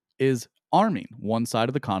is arming one side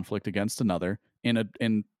of the conflict against another in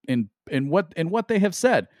what they have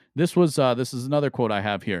said. This is another quote I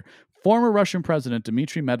have here. Former Russian President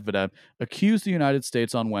Dmitry Medvedev accused the United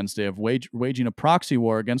States on Wednesday of waging a proxy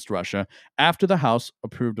war against Russia after the House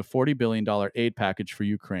approved a $40 billion aid package for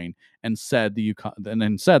Ukraine and said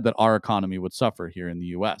that our economy would suffer here in the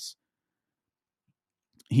U.S.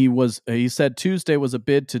 He said Tuesday was a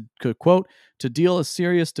bid to quote, to deal a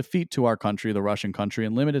serious defeat to our country, the Russian country,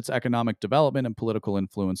 and limit its economic development and political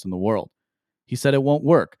influence in the world. He said it won't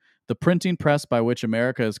work. The printing press by which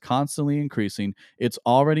America is constantly increasing its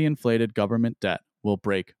already inflated government debt will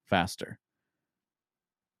break faster.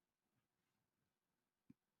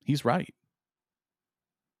 He's right.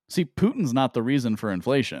 See, Putin's not the reason for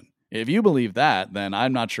inflation. If you believe that, then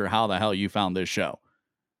I'm not sure how the hell you found this show.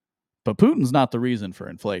 But Putin's not the reason for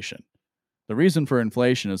inflation. The reason for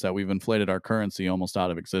inflation is that we've inflated our currency almost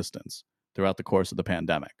out of existence throughout the course of the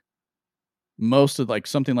pandemic.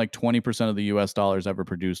 Something like 20% of the US dollars ever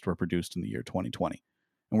produced were produced in the year 2020.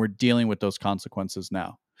 And we're dealing with those consequences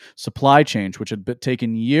now. Supply chains, which had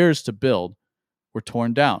taken years to build, were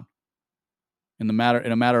torn down in a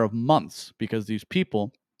matter of months because these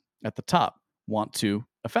people at the top want to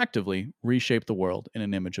effectively reshape the world in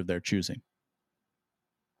an image of their choosing.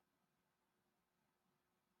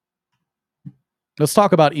 Let's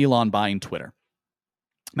talk about Elon buying Twitter.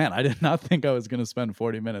 Man, I did not think I was going to spend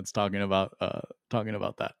 40 minutes talking about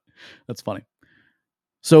that. That's funny.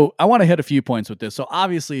 So I want to hit a few points with this. So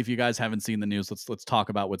obviously, if you guys haven't seen the news, let's talk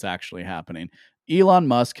about what's actually happening. Elon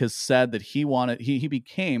Musk has said that he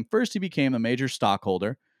became a major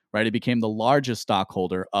stockholder, right? He became the largest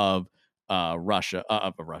stockholder of Russia.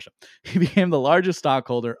 He became the largest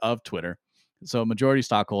stockholder of Twitter. So a majority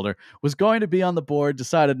stockholder, was going to be on the board,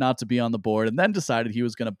 decided not to be on the board, and then decided he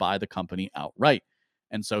was going to buy the company outright.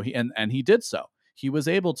 And so he did so. He was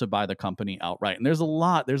able to buy the company outright. And there's a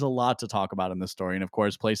lot to talk about in this story. And of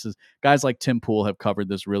course, guys like Tim Pool have covered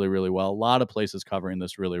this really, really well. A lot of places covering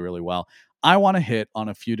this really, really well. I want to hit on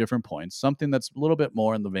a few different points, something that's a little bit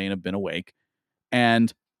more in the vein of Been Awake.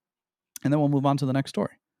 And then we'll move on to the next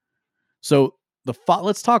story. So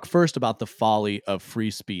let's talk first about the folly of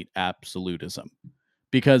free speech absolutism,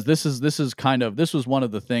 because this was one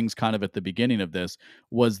of the things kind of at the beginning of this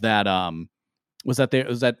was that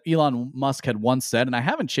Elon Musk had once said, and I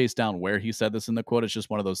haven't chased down where he said this in the quote. It's just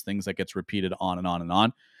one of those things that gets repeated on and on and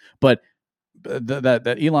on. But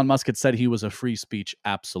that Elon Musk had said he was a free speech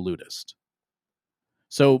absolutist.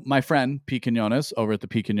 So my friend Pete Quinones over at the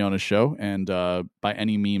Pete Quinones Show, and by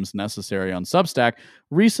any means necessary on Substack,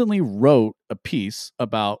 recently wrote a piece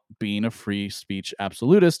about being a free speech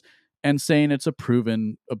absolutist and saying it's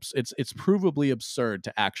provably absurd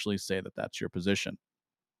to actually say that that's your position.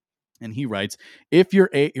 And he writes, if your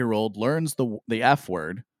 8-year-old learns the F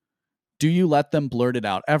word, do you let them blurt it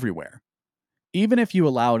out everywhere? Even if you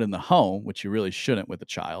allow it in the home, which you really shouldn't with a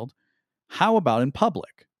child, how about in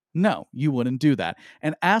public? No, you wouldn't do that.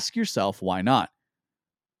 And ask yourself, why not?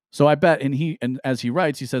 So I bet, and as he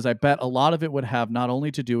writes, he says, I bet a lot of it would have not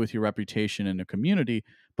only to do with your reputation in a community,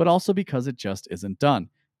 but also because it just isn't done.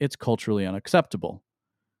 It's culturally unacceptable.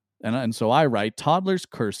 And so I write, toddlers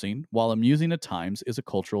cursing, while amusing at times, is a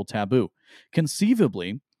cultural taboo.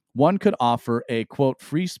 Conceivably, one could offer a, quote,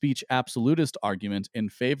 free speech absolutist argument in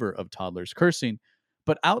favor of toddlers cursing,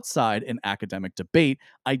 but outside an academic debate,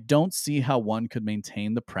 I don't see how one could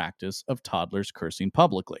maintain the practice of toddlers cursing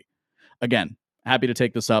publicly. Again, happy to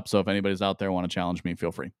take this up, so if anybody's out there want to challenge me,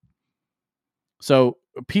 feel free. So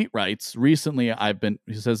Pete writes, he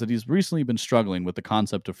says that he's recently been struggling with the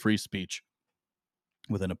concept of free speech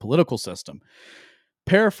within a political system.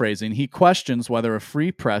 Paraphrasing, he questions whether a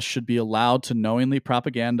free press should be allowed to knowingly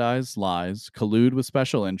propagandize lies, collude with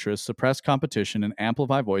special interests, suppress competition, and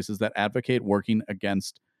amplify voices that advocate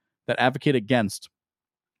against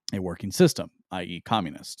a working system, i.e.,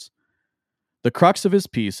 communists. The crux of his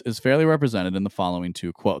piece is fairly represented in the following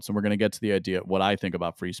two quotes, and we're going to get to the idea of what I think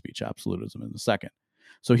about free speech absolutism in a second.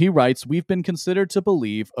 So he writes, we've been considered to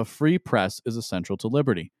believe a free press is essential to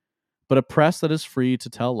liberty. But a press that is free to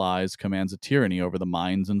tell lies commands a tyranny over the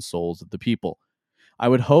minds and souls of the people. I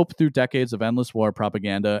would hope through decades of endless war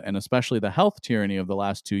propaganda, and especially the health tyranny of the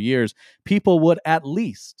last 2 years, people would at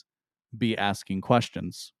least be asking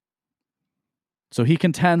questions. So he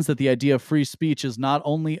contends that the idea of free speech is not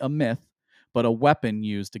only a myth, but a weapon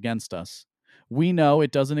used against us. We know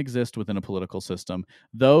it doesn't exist within a political system.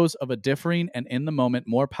 Those of a differing and in the moment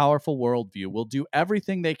more powerful worldview will do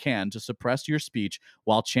everything they can to suppress your speech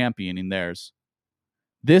while championing theirs.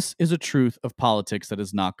 This is a truth of politics that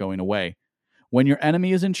is not going away. When your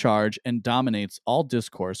enemy is in charge and dominates all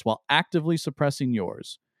discourse while actively suppressing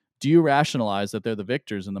yours, do you rationalize that they're the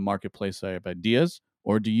victors in the marketplace of ideas,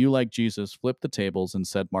 or do you, like Jesus, flip the tables in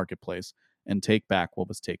said marketplace and take back what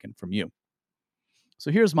was taken from you? So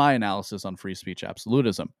here's my analysis on free speech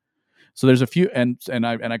absolutism. So there's a few, and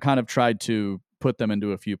I kind of tried to put them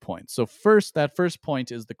into a few points. So that first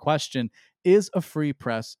point is the question, is a free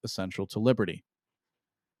press essential to liberty?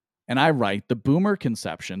 And I write the boomer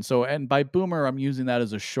conception. So, and by boomer, I'm using that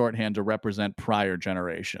as a shorthand to represent prior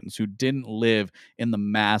generations who didn't live in the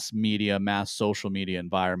mass media, mass social media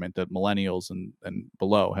environment that millennials and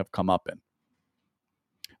below have come up in.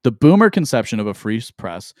 The boomer conception of a free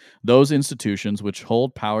press, those institutions which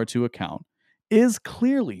hold power to account, is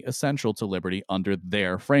clearly essential to liberty under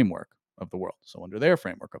their framework of the world. So under their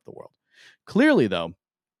framework of the world. Clearly, though,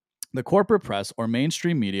 the corporate press, or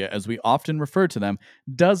mainstream media, as we often refer to them,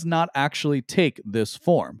 does not actually take this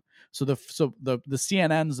form. So the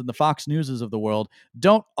CNNs and the Fox Newses of the world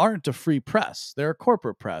aren't a free press. They're a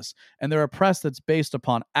corporate press, and they're a press that's based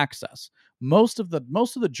upon access. Most of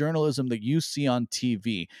the journalism that you see on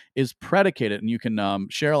TV is predicated, and you can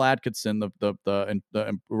Cheryl Atkinson,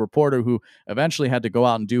 the reporter who eventually had to go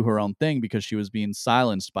out and do her own thing because she was being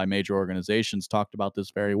silenced by major organizations, talked about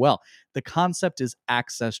this very well. The concept is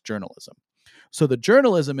access journalism. So the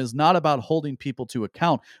journalism is not about holding people to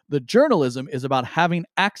account. The journalism is about having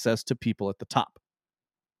access to people at the top.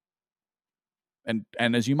 And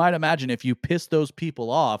as you might imagine, if you piss those people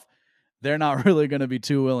off, they're not really going to be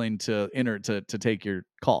too willing to take your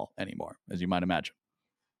call anymore, as you might imagine.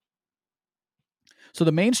 So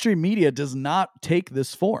the mainstream media does not take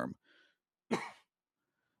this form.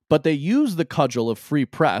 But they use the cudgel of free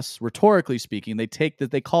press, rhetorically speaking,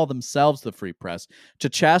 they call themselves the free press, to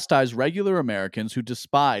chastise regular Americans who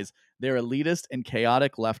despise their elitist and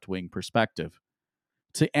chaotic left-wing perspective.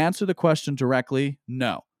 To answer the question directly,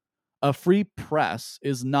 no. A free press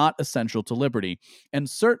is not essential to liberty, and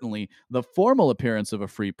certainly the formal appearance of a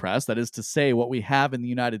free press, that is to say, what we have in the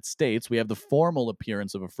United States, we have the formal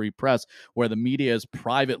appearance of a free press where the media is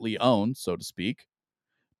privately owned, so to speak,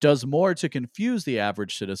 does more to confuse the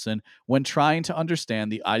average citizen when trying to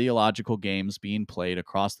understand the ideological games being played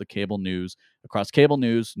across cable news,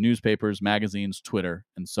 newspapers, magazines, Twitter,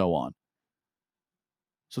 and so on.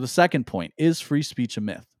 So the second point, is free speech a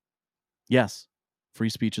myth? Yes, free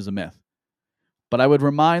speech is a myth. But I would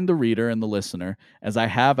remind the reader and the listener, as I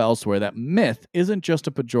have elsewhere, that myth isn't just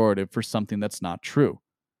a pejorative for something that's not true.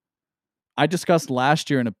 I discussed last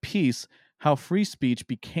year in a piece how free speech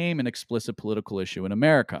became an explicit political issue in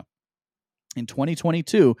America. In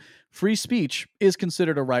 2022, free speech is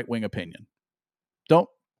considered a right-wing opinion. No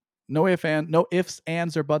ifs,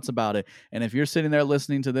 ands, or buts about it. And if you're sitting there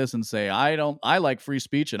listening to this and say, I like free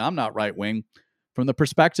speech and I'm not right-wing, from the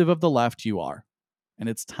perspective of the left, you are. And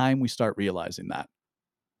it's time we start realizing that.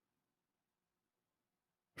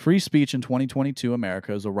 Free speech in 2022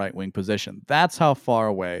 America is a right-wing position. That's how far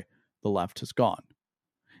away the left has gone.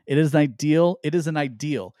 It is an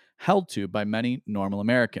ideal held to by many normal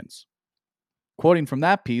Americans. Quoting from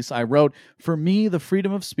that piece, I wrote, "For me, the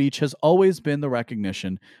freedom of speech has always been the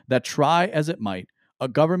recognition that, try as it might, a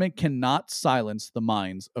government cannot silence the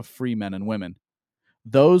minds of free men and women.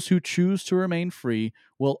 Those who choose to remain free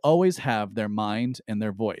will always have their mind and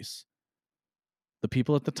their voice. The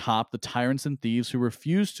people at the top, the tyrants and thieves who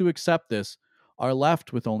refuse to accept this, are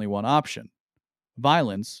left with only one option: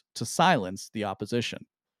 violence to silence the opposition."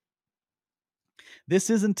 This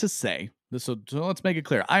isn't to say, so let's make it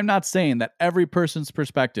clear, I'm not saying that every person's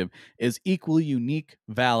perspective is equally unique,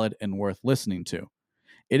 valid, and worth listening to.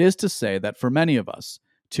 It is to say that for many of us,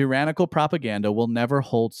 tyrannical propaganda will never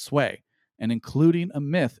hold sway, and including a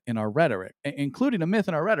myth in our rhetoric,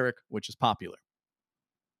 which is popular.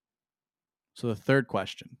 So the third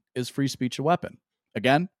question, is free speech a weapon?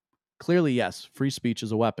 Again, clearly yes, free speech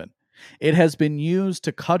is a weapon. It has been used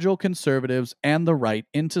to cudgel conservatives and the right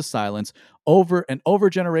into silence over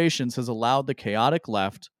generations, has allowed the chaotic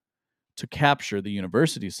left to capture the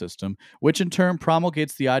university system, which in turn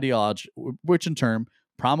promulgates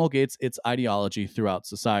its ideology throughout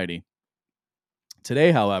society.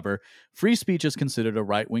 Today, however, free speech is considered a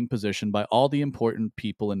right-wing position by all the important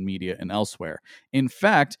people in media and elsewhere. In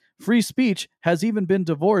fact, free speech has even been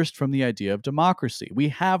divorced from the idea of democracy. We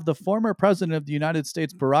have the former president of the United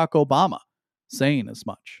States, Barack Obama, saying as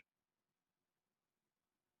much.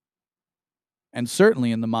 And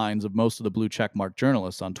certainly in the minds of most of the blue checkmark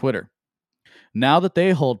journalists on Twitter. Now that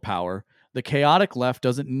they hold power, the chaotic left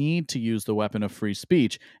doesn't need to use the weapon of free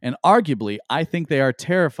speech, and arguably, I think they are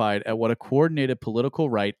terrified at what a coordinated political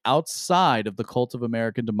right outside of the cult of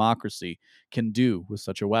American democracy can do with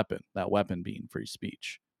such a weapon, that weapon being free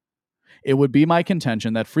speech. It would be my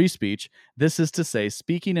contention that free speech, this is to say,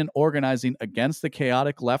 speaking and organizing against the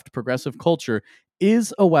chaotic left progressive culture,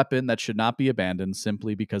 is a weapon that should not be abandoned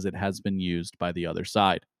simply because it has been used by the other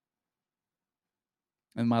side.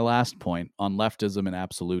 And my last point on leftism and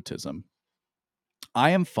absolutism.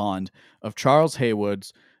 I am fond of Charles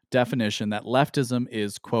Haywood's definition that leftism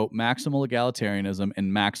is, quote, maximal egalitarianism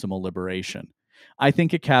and maximal liberation. I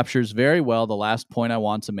think it captures very well the last point I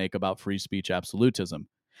want to make about free speech absolutism.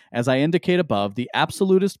 As I indicate above, the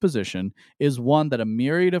absolutist position is one that a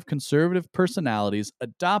myriad of conservative personalities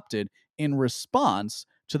adopted in response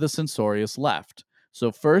to the censorious left. So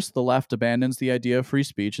first, the left abandons the idea of free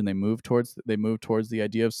speech and they move towards the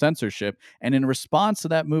idea of censorship. And in response to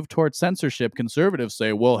that move towards censorship, conservatives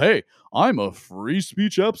say, well, hey, I'm a free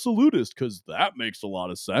speech absolutist because that makes a lot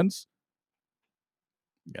of sense.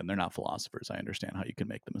 Again, they're not philosophers. I understand how you can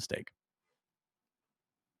make the mistake.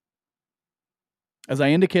 As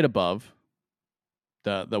I indicate above,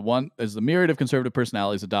 the one is the myriad of conservative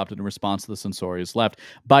personalities adopted in response to the censorious left.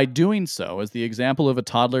 By doing so, as the example of a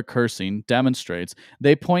toddler cursing demonstrates,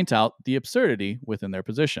 they point out the absurdity within their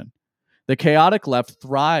position. The chaotic left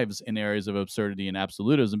thrives in areas of absurdity and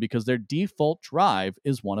absolutism because their default drive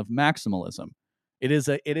is one of maximalism. It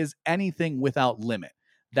is anything without limit.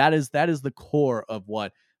 That is the core of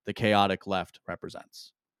what the chaotic left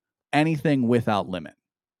represents. Anything without limit.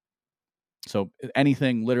 So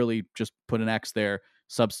anything, literally just put an X there,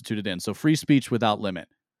 substitute it in. So free speech without limit.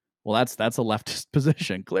 Well, that's a leftist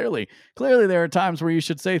position. Clearly there are times where you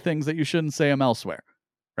should say things that you shouldn't say them elsewhere,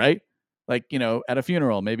 right? Like, at a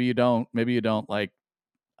funeral, maybe you don't like,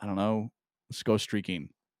 I don't know, just go streaking.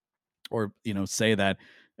 or say that,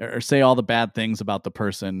 or say all the bad things about the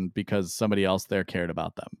person because somebody else there cared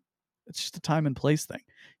about them. It's just a time and place thing.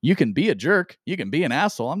 You can be a jerk, you can be an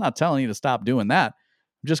asshole. I'm not telling you to stop doing that.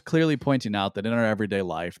 I'm just clearly pointing out that in our everyday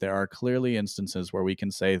life, there are clearly instances where we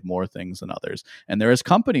can say more things than others, and there is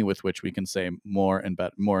company with which we can say more and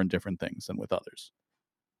different things than with others.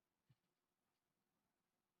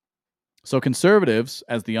 So conservatives,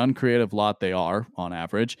 as the uncreative lot they are, on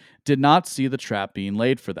average, did not see the trap being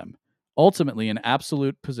laid for them. Ultimately, an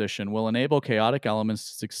absolute position will enable chaotic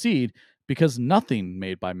elements to succeed because nothing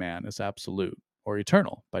made by man is absolute or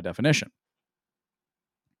eternal by definition.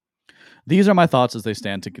 These are my thoughts as they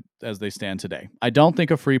stand today. I don't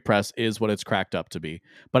think a free press is what it's cracked up to be,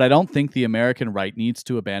 but I don't think the American right needs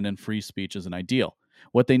to abandon free speech as an ideal.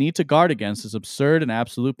 What they need to guard against is absurd and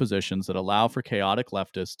absolute positions that allow for chaotic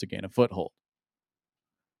leftists to gain a foothold.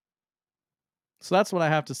 So that's what I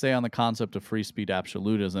have to say on the concept of free speech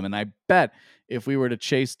absolutism. And I bet if we were to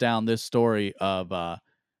chase down this story of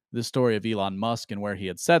Elon Musk and where he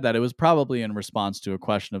had said that, it was probably in response to a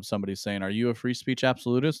question of somebody saying, "Are you a free speech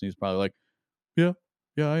absolutist?" And he's probably like, "Yeah,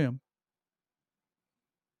 I am."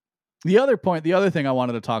 The other thing I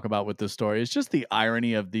wanted to talk about with this story is just the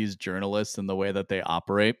irony of these journalists and the way that they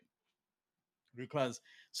operate. Because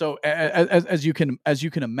so as you can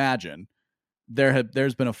imagine,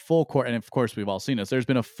 there's been a full court, and of course we've all seen this. There's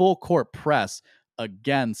been a full court press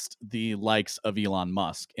against the likes of Elon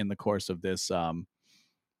Musk in the course of this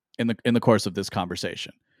in the course of this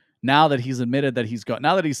conversation. Now that he's admitted that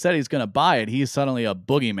now that he said he's going to buy it, he's suddenly a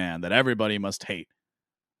boogeyman that everybody must hate.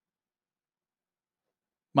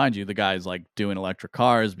 Mind you, the guy's like doing electric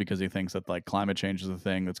cars because he thinks that like climate change is a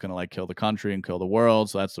thing that's going to like kill the country and kill the world.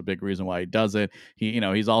 So that's the big reason why he does it.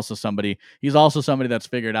 He's also somebody that's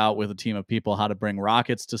figured out with a team of people how to bring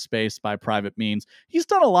rockets to space by private means. He's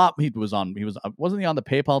done a lot. Wasn't he on the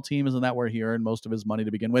PayPal team? Isn't that where he earned most of his money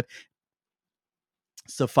to begin with?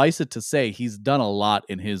 Suffice it to say, he's done a lot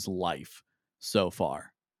in his life so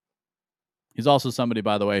far. He's also somebody,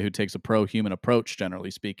 by the way, who takes a pro-human approach,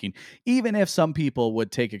 generally speaking, even if some people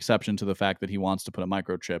would take exception to the fact that he wants to put a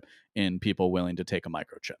microchip in people willing to take a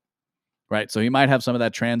microchip, right? So he might have some of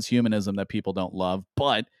that transhumanism that people don't love,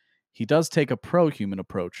 but he does take a pro-human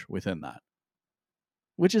approach within that,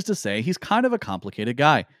 which is to say he's kind of a complicated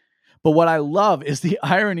guy. But what I love is the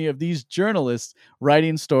irony of these journalists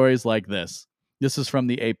writing stories like this. This is from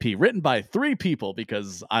the AP, written by 3 people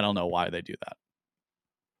because I don't know why they do that.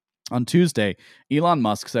 On Tuesday, Elon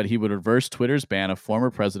Musk said he would reverse Twitter's ban of former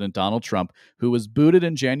President Donald Trump, who was booted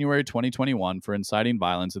in January 2021 for inciting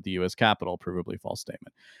violence at the U.S. Capitol, provably false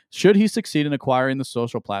statement, should he succeed in acquiring the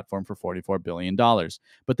social platform for $44 billion.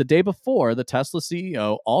 But the day before, the Tesla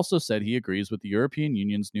CEO also said he agrees with the European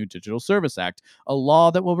Union's new Digital Service Act, a law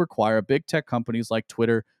that will require big tech companies like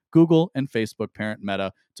Twitter, Google, and Facebook parent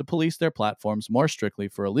Meta to police their platforms more strictly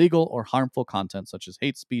for illegal or harmful content such as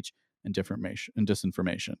hate speech and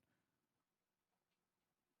disinformation.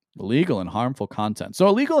 Illegal and harmful content. So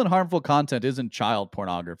illegal and harmful content isn't child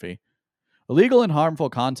pornography. Illegal and harmful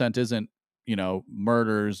content isn't,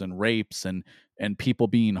 murders and rapes and people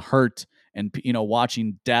being hurt and,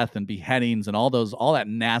 watching death and beheadings and all that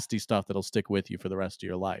nasty stuff that'll stick with you for the rest of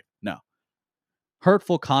your life. No.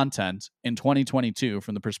 Hurtful content in 2022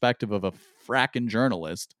 from the perspective of a fracking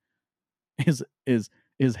journalist is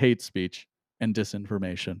hate speech and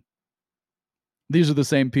disinformation. These are the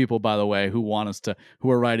same people, by the way, who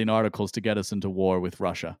are writing articles to get us into war with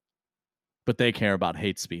Russia. But they care about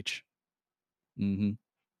hate speech. Mm-hmm.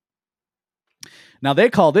 Now, they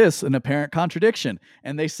call this an apparent contradiction,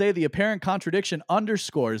 and they say the apparent contradiction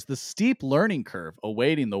underscores the steep learning curve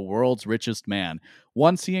awaiting the world's richest man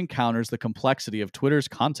once he encounters the complexity of Twitter's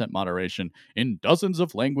content moderation in dozens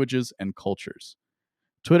of languages and cultures.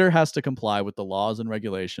 Twitter has to comply with the laws and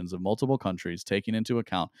regulations of multiple countries, taking into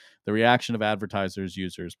account the reaction of advertisers,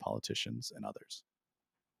 users, politicians, and others.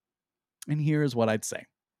 And here is what I'd say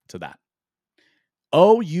to that.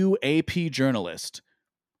 You AP journalists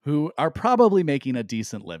who are probably making a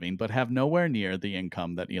decent living, but have nowhere near the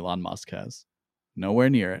income that Elon Musk has.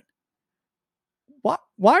 Nowhere near it.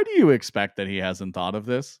 Why do you expect that he hasn't thought of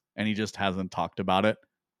this and he just hasn't talked about it?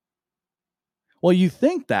 Well, you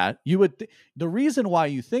think that the reason why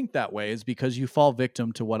you think that way is because you fall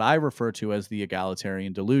victim to what I refer to as the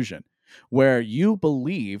egalitarian delusion, where you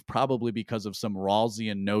believe, probably because of some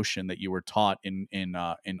Rawlsian notion that you were taught in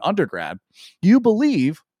undergrad, you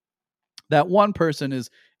believe that one person is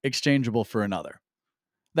exchangeable for another.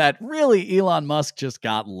 That really Elon Musk just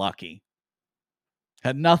got lucky.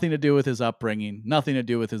 Had nothing to do with his upbringing, nothing to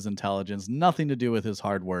do with his intelligence, nothing to do with his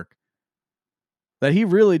hard work. That he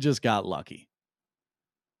really just got lucky.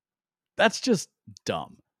 That's just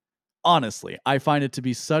dumb. Honestly, I find it to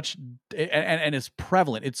be such, and it's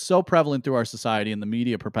prevalent. It's so prevalent through our society, and the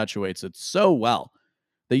media perpetuates it so well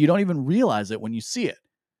that you don't even realize it when you see it.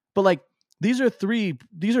 But like, these are three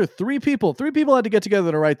people. Three people had to get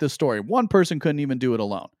together to write this story. One person couldn't even do it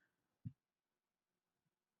alone.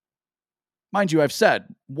 Mind you, I've said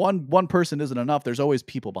one person isn't enough. There's always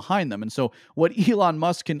people behind them. And so what Elon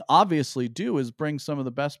Musk can obviously do is bring some of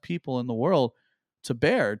the best people in the world to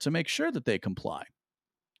bear to make sure that they comply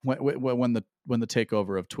when the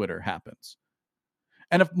takeover of Twitter happens.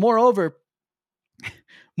 And if moreover,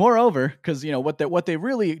 because what they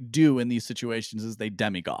really do in these situations is they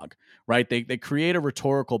demagogue, right? They create a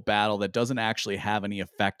rhetorical battle that doesn't actually have any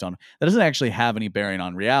effect on, that doesn't actually have any bearing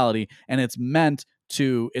on reality, and it's meant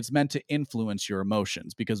to influence your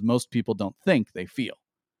emotions, because most people don't think, they feel,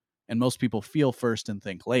 and most people feel first and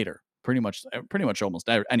think later. Pretty much almost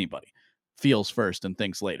anybody feels first and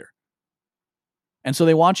thinks later. And so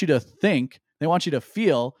they want you to think, they want you to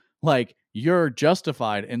feel like you're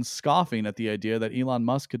justified in scoffing at the idea that Elon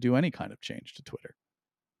Musk could do any kind of change to Twitter.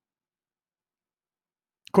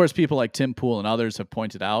 Of course, people like Tim Pool and others have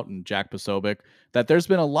pointed out, and Jack Posobiec, that there's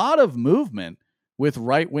been a lot of movement with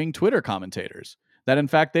right-wing Twitter commentators, that in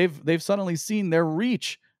fact they've suddenly seen their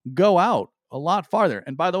reach go out a lot farther.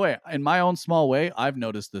 And by the way, in my own small way, I've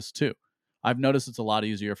noticed this too. I've noticed it's a lot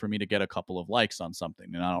easier for me to get a couple of likes on something,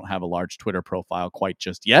 and I don't have a large Twitter profile quite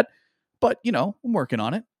just yet, but I'm working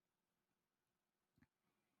on it.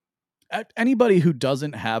 Anybody who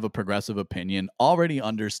doesn't have a progressive opinion already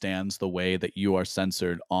understands the way that you are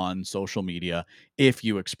censored on social media if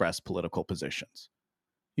you express political positions.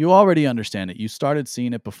 You already understand it. You started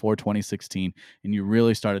seeing it before 2016, and you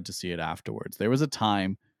really started to see it afterwards. There was a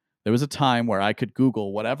time where I could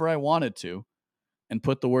Google whatever I wanted to and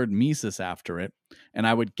put the word Mises after it, and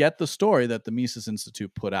I would get the story that the Mises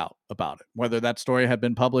Institute put out about it, whether that story had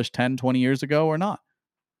been published 10, 20 years ago or not.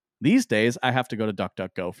 These days, I have to go to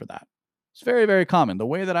DuckDuckGo for that. It's very, very common. The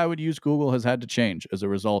way that I would use Google has had to change as a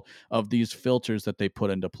result of these filters that they put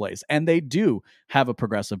into place. And they do have a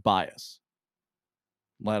progressive bias.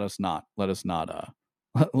 Let us not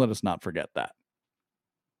forget that.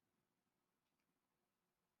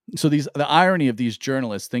 So the irony of these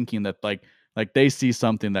journalists thinking that like they see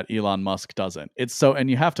something that Elon Musk doesn't. And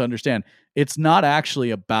you have to understand, it's not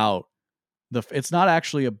actually about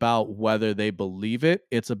whether they believe it.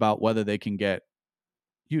 It's about whether they can get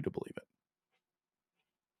you to believe it.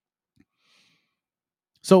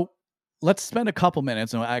 So let's spend a couple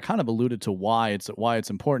minutes, and I kind of alluded to why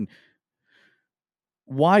it's important,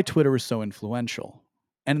 why Twitter is so influential.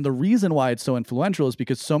 And the reason why it's so influential is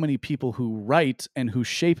because so many people who write and who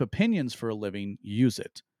shape opinions for a living use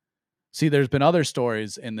it. See, there's been other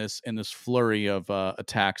stories in this flurry of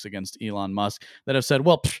attacks against Elon Musk that have said,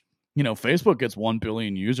 well, Facebook gets 1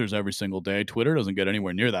 billion users every single day. Twitter doesn't get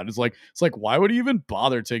anywhere near that. It's like, why would he even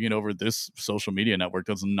bother taking over this social media network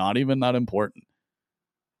that's not even that important?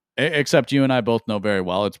 Except you and I both know very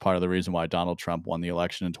well it's part of the reason why Donald Trump won the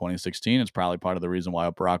election in 2016. It's probably part of the reason why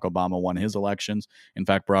Barack Obama won his elections. In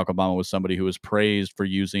fact, Barack Obama was somebody who was praised for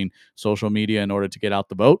using social media in order to get out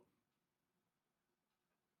the vote.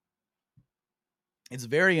 It's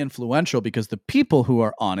very influential because the people who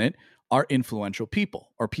are on it are influential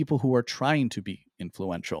people, or people who are trying to be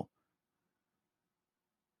influential.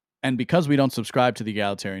 And because we don't subscribe to the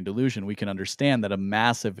egalitarian delusion, we can understand that a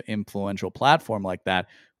massive influential platform like that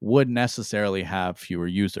would necessarily have fewer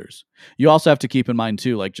users. You also have to keep in mind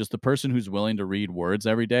too, like, just the person who's willing to read words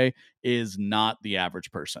every day is not the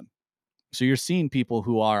average person. So you're seeing people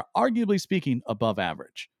who are, arguably speaking, above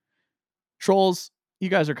average. Trolls, you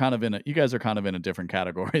guys are kind of in a different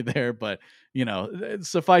category there, but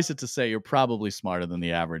suffice it to say, you're probably smarter than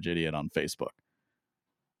the average idiot on Facebook.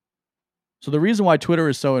 So the reason why Twitter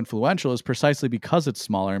is so influential is precisely because it's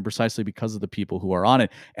smaller, and precisely because of the people who are on it.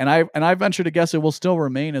 And I venture to guess it will still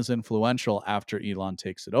remain as influential after Elon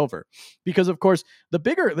takes it over. Because of course, the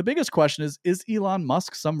biggest question is Elon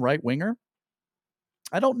Musk some right winger?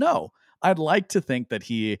 I don't know. I'd like to think that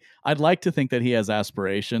he has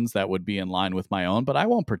aspirations that would be in line with my own, but I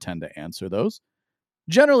won't pretend to answer those.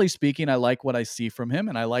 Generally speaking, I like what I see from him,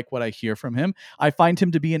 and I like what I hear from him. I find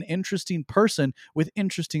him to be an interesting person with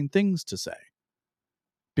interesting things to say,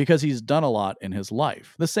 because he's done a lot in his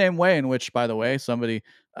life. The same way in which, by the way, somebody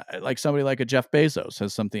like a Jeff Bezos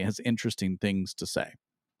has interesting things to say.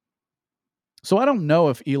 So I don't know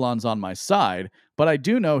if Elon's on my side, but I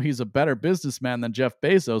do know he's a better businessman than Jeff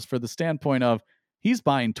Bezos, for the standpoint of he's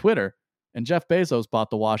buying Twitter and Jeff Bezos bought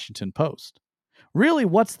the Washington Post. Really,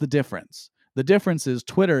 what's the difference? The difference is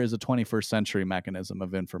Twitter is a 21st century mechanism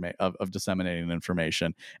of disseminating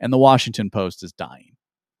information, and the Washington Post is dying.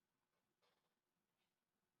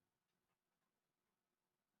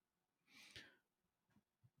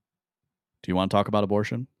 Do you want to talk about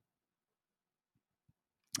abortion?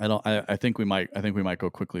 I think we might go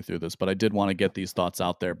quickly through this, but I did want to get these thoughts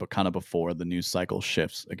out there, but kind of before the news cycle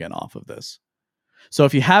shifts again off of this. So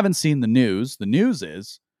if you haven't seen the news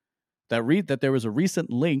is that there was a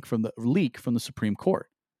recent leak from the Supreme Court.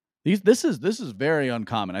 This is very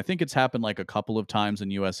uncommon. I think it's happened like a couple of times in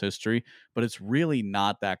U.S. history, but it's really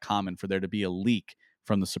not that common for there to be a leak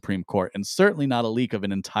from the Supreme Court, and certainly not a leak of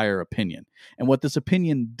an entire opinion. And what this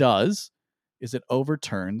opinion does is it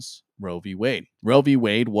overturns Roe v. Wade. Roe v.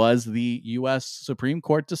 Wade was the U.S. Supreme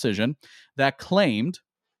Court decision that claimed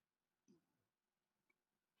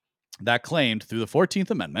through the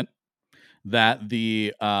 14th Amendment that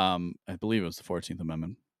I believe it was the 14th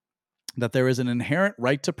Amendment, that there is an inherent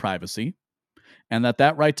right to privacy, and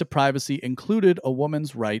that right to privacy included a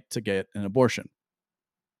woman's right to get an abortion.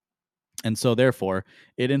 And so therefore,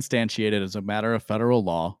 it instantiated as a matter of federal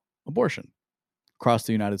law abortion across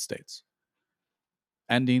the United States,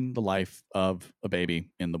 ending the life of a baby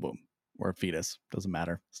in the womb, or a fetus, doesn't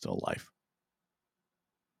matter, still life.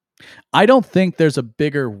 I don't think there's a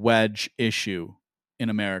bigger wedge issue in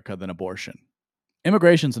America than abortion.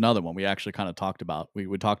 Immigration's another one we actually kind of talked about.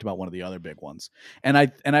 We talked about one of the other big ones.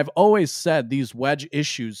 And I've always said these wedge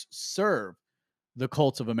issues serve the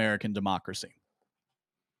cult of American democracy.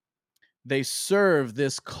 They serve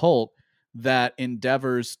this cult that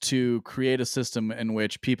endeavors to create a system in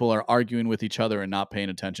which people are arguing with each other and not paying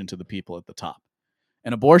attention to the people at the top.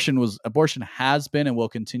 And abortion has been and will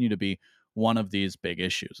continue to be one of these big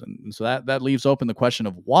issues. And so that leaves open the question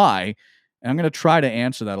of why. And I'm going to try to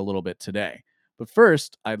answer that a little bit today. But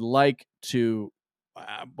first, I'd like to,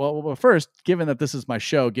 first, given that this is my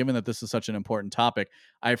show, given that this is such an important topic,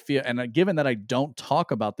 I feel, and given that I don't talk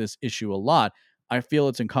about this issue a lot, I feel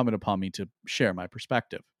it's incumbent upon me to share my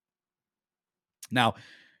perspective. Now,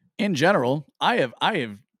 in general, I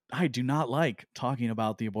do not like talking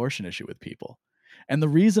about the abortion issue with people. And the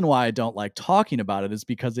reason why I don't like talking about it is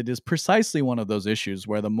because it is precisely one of those issues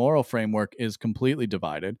where the moral framework is completely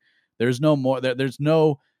divided. There's really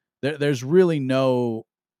no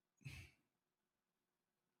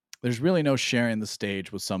sharing the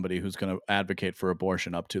stage with somebody who's going to advocate for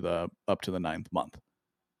abortion up to the 9th month,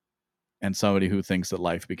 and somebody who thinks that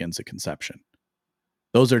life begins at conception.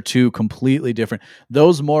 Those are two completely different.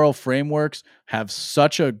 Those moral frameworks have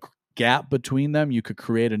such a gap between them, you could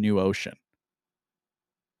create a new ocean.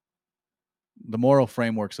 The moral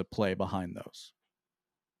frameworks at play behind those.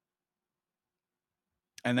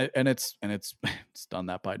 And it's done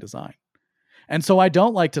that by design. And so I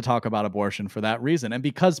don't like to talk about abortion for that reason. And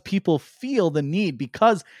because people feel the need,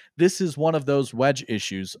 because this is one of those wedge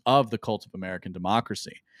issues of the cult of American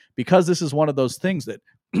democracy, because this is one of those things that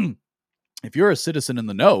if you're a citizen in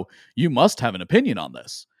the know, you must have an opinion on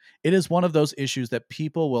this. It is one of those issues that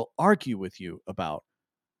people will argue with you about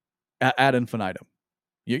ad infinitum.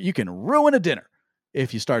 You can ruin a dinner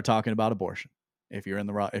if you start talking about abortion, if you're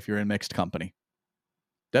in mixed company.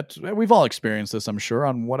 We've all experienced this, I'm sure,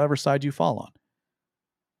 on whatever side you fall on.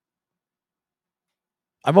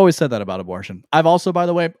 I've always said that about abortion. I've also, by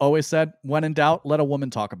the way, always said, when in doubt, let a woman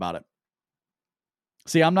talk about it.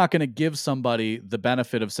 See, I'm not going to give somebody the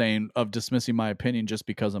benefit of dismissing my opinion just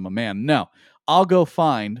because I'm a man. No, I'll go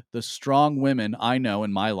find the strong women I know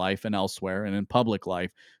in my life and elsewhere and in public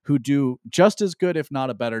life who do just as good, if not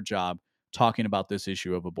a better job, talking about this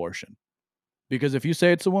issue of abortion. Because if you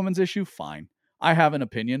say it's a woman's issue, fine. I have an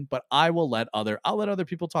opinion, but I'll let other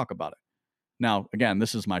people talk about it. Now, again,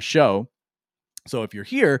 this is my show. So if you're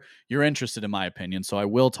here, you're interested in my opinion. So I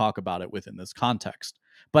will talk about it within this context.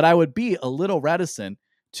 But I would be a little reticent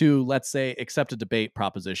to, let's say, accept a debate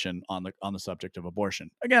proposition on the subject of abortion.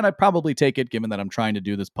 Again, I'd probably take it, given that I'm trying to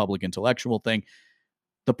do this public intellectual thing.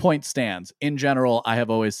 The point stands. In general, I've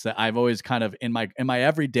always kind of in my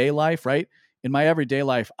everyday life, right? In my everyday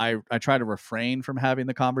life, I try to refrain from having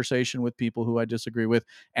the conversation with people who I disagree with.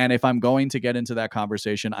 And if I'm going to get into that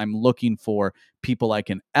conversation, I'm looking for people I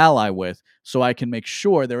can ally with so I can make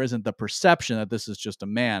sure there isn't the perception that this is just a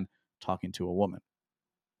man talking to a woman.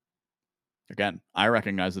 Again, I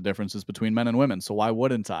recognize the differences between men and women, so why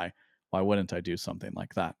wouldn't I do something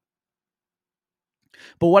like that?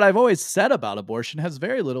 But what I've always said about abortion has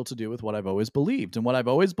very little to do with what I've always believed. And what I've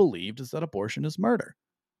always believed is that abortion is murder.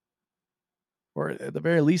 Or at the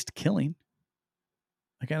very least, killing.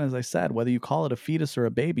 Again, as I said, whether you call it a fetus or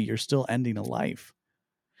a baby, you're still ending a life.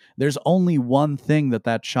 There's only one thing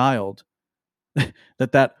that child,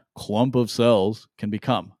 that clump of cells can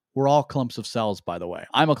become. We're all clumps of cells, by the way.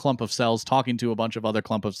 I'm a clump of cells talking to a bunch of other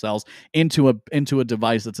clump of cells into a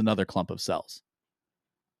device that's another clump of cells.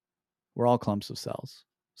 We're all clumps of cells.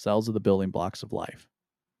 Cells are the building blocks of life.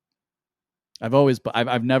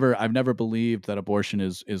 I've never believed that abortion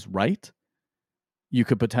is right. You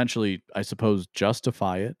could potentially, I suppose,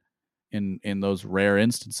 justify it in those rare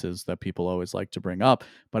instances that people always like to bring up,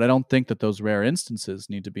 but I don't think that those rare instances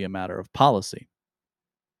need to be a matter of policy.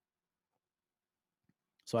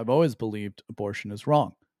 So I've always believed abortion is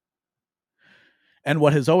wrong. And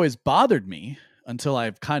what has always bothered me, until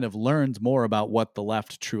I've kind of learned more about what the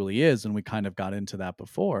left truly is, and we kind of got into that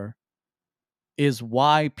before, is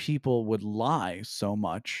why people would lie so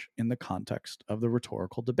much in the context of the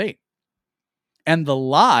rhetorical debate. And the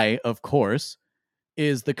lie, of course,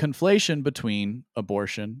 is the conflation between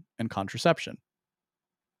abortion and contraception.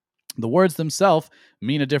 The words themselves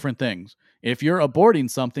mean a different things. If you're aborting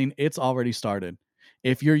something, it's already started.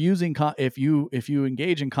 If you're using if you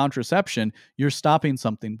engage in contraception, you're stopping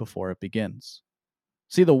something before it begins.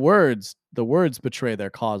 See, the words betray their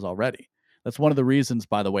cause already. That's one of the reasons,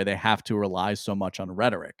 by the way, they have to rely so much on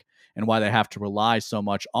rhetoric, and why they have to rely so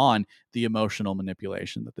much on the emotional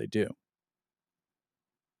manipulation that they do.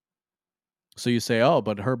 So you say, oh,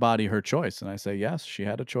 but her body, her choice. And I say, yes, she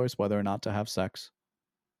had a choice whether or not to have sex.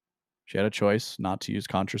 She had a choice not to use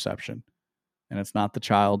contraception. And it's not the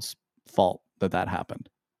child's fault that happened.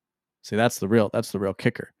 See, that's the real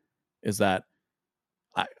kicker, is that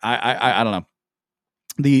I don't know.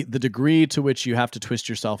 The degree to which you have to twist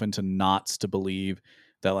yourself into knots to believe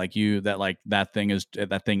that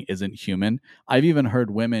that thing isn't human. I've even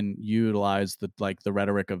heard women utilize the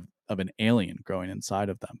rhetoric of an alien growing inside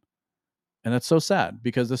of them. And that's so sad,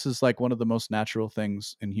 because this is like one of the most natural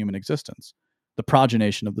things in human existence, the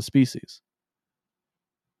progenation of the species.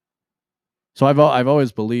 So I've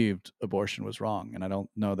always believed abortion was wrong, and I don't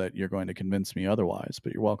know that you're going to convince me otherwise,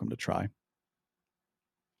 but you're welcome to try.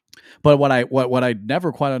 But what I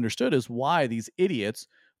never quite understood is why these idiots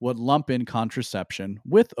would lump in contraception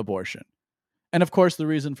with abortion. And of course, the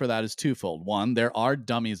reason for that is twofold. One, there are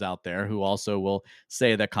dummies out there who also will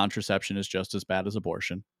say that contraception is just as bad as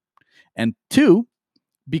abortion. And two,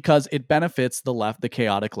 because it benefits the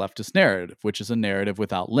chaotic leftist narrative, which is a narrative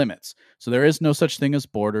without limits. So there is no such thing as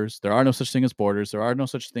borders. There are no such thing as borders. There are no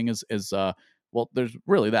such thing as there's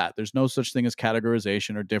really that. There's no such thing as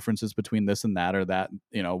categorization or differences between this and that, or that,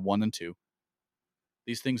 1 and 2.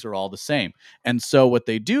 These things are all the same. And so what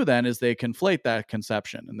they do then is they conflate that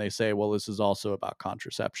conception, and they say, well, this is also about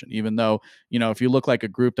contraception, even though, if you look like a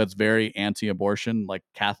group that's very anti-abortion, like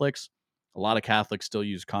Catholics, a lot of Catholics still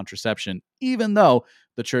use contraception, even though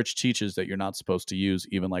the church teaches that you're not supposed to use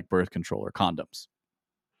even like birth control or condoms.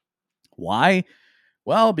 Why?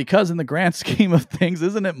 Well, because in the grand scheme of things,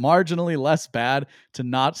 isn't it marginally less bad to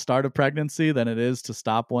not start a pregnancy than it is to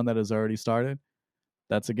stop one that has already started?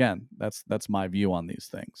 That's my view on these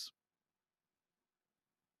things.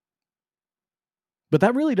 But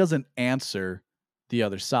that really doesn't answer the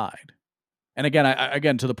other side. And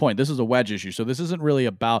again, to the point, this is a wedge issue. So this isn't really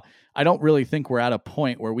about, I don't really think we're at a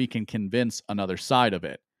point where we can convince another side of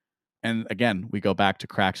it. And again, we go back to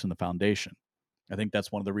cracks in the foundation. I think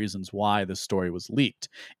that's one of the reasons why this story was leaked.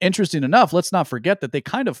 Interesting enough, let's not forget that they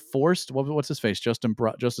kind of forced, what's his face,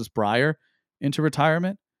 Justice Breyer into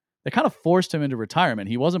retirement. They kind of forced him into retirement.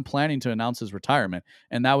 He wasn't planning to announce his retirement.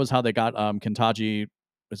 And that was how they got Ketanji,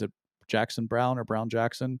 is it Jackson Brown or Brown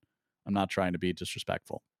Jackson? I'm not trying to be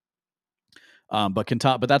disrespectful. But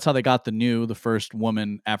that's how they got the first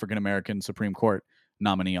woman African-American Supreme Court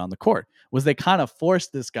nominee on the court, was they kind of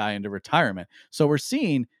forced this guy into retirement. So we're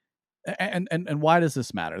seeing, and why does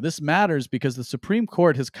this matter? This matters because the Supreme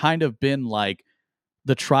Court has kind of been like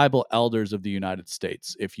the tribal elders of the United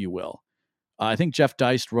States, if you will. I think Jeff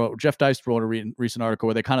Deist wrote a recent article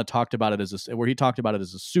where they kind of talked about it as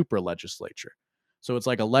a super legislature. So it's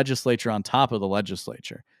like a legislature on top of the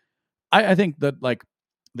legislature. I think that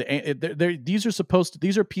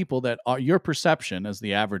these are people that are, your perception as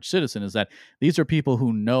the average citizen is that these are people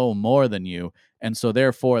who know more than you, and so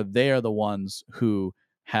therefore they are the ones who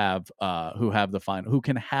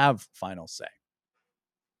can have final say.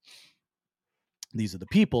 These are the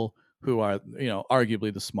people who are,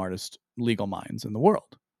 arguably the smartest legal minds in the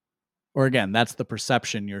world. Or again, that's the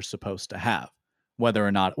perception you're supposed to have, whether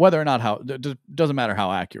or not doesn't matter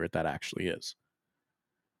how accurate that actually is.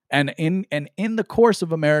 And in the course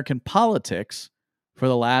of American politics for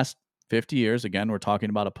the last 50 years, again, we're talking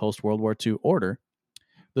about a post-World War II order,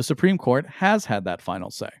 the Supreme Court has had that final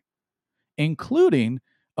say, including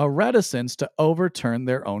a reticence to overturn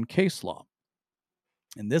their own case law.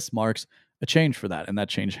 And this marks a change for that. And that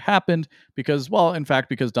change happened because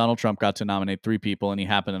Donald Trump got to nominate 3 people and he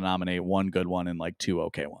happened to nominate 1 good one and like 2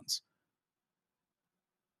 okay ones.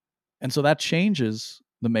 And so that changes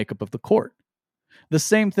the makeup of the court. The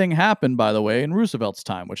same thing happened, by the way, in Roosevelt's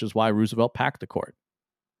time, which is why Roosevelt packed the court.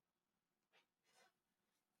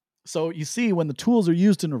 So you see, when the tools are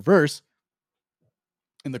used in reverse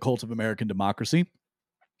in the cult of American democracy,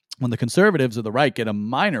 when the conservatives or the right get a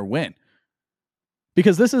minor win,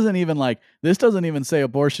 because this doesn't even say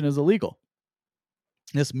abortion is illegal.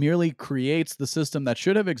 This merely creates the system that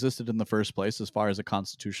should have existed in the first place as far as a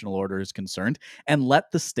constitutional order is concerned, and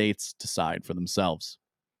let the states decide for themselves.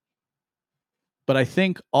 But I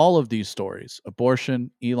think all of these stories,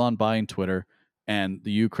 abortion, Elon buying Twitter, and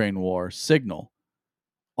the Ukraine war, signal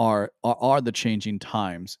are the changing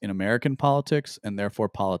times in American politics and therefore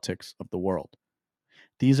politics of the world.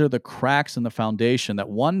 These are the cracks in the foundation that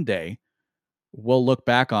one day we'll look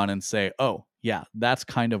back on and say, oh, yeah, that's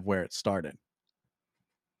kind of where it started.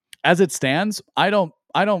 As it stands, I'm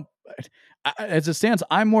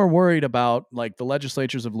more worried about like the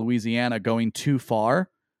legislatures of Louisiana going too far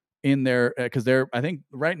in their, because I think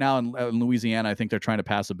right now in Louisiana, I think they're trying to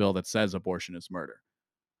pass a bill that says abortion is murder.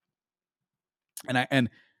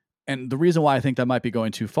 And the reason why I think that might be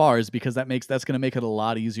going too far is because that's going to make it a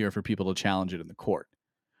lot easier for people to challenge it in the court.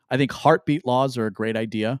 I think heartbeat laws are a great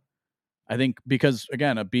idea. I think because,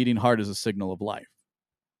 again, a beating heart is a signal of life.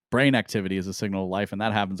 Brain activity is a signal of life, and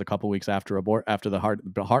that happens a couple weeks after the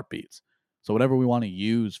heart beats. So whatever we want to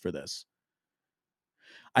use for this.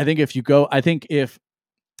 I think if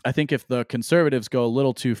the conservatives go a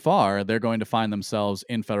little too far, they're going to find themselves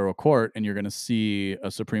in federal court, and you're going to see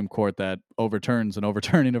a Supreme Court that overturns an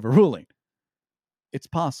overturning of a ruling. It's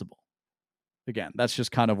possible. Again, that's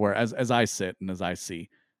just kind of where, as I sit and as I see,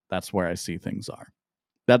 that's where I see things are.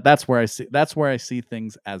 That's where I see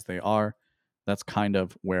things as they are. That's kind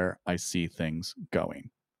of where I see things going.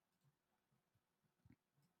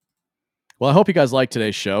 Well, I hope you guys liked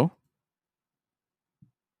today's show.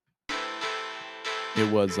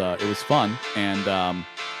 It was fun, and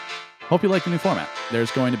hope you like the new format.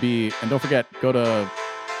 There's going to be, and don't forget, go to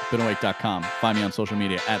beenawake.com. Find me on social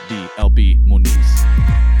media at the LB Muniz.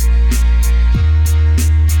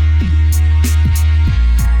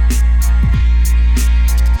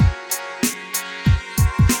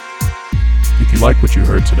 If you like what you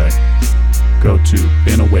heard today, go to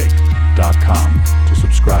beenawake.com to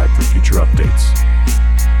subscribe for future updates.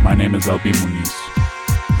 My name is LB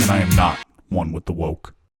Muniz, and I am not one with the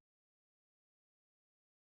woke.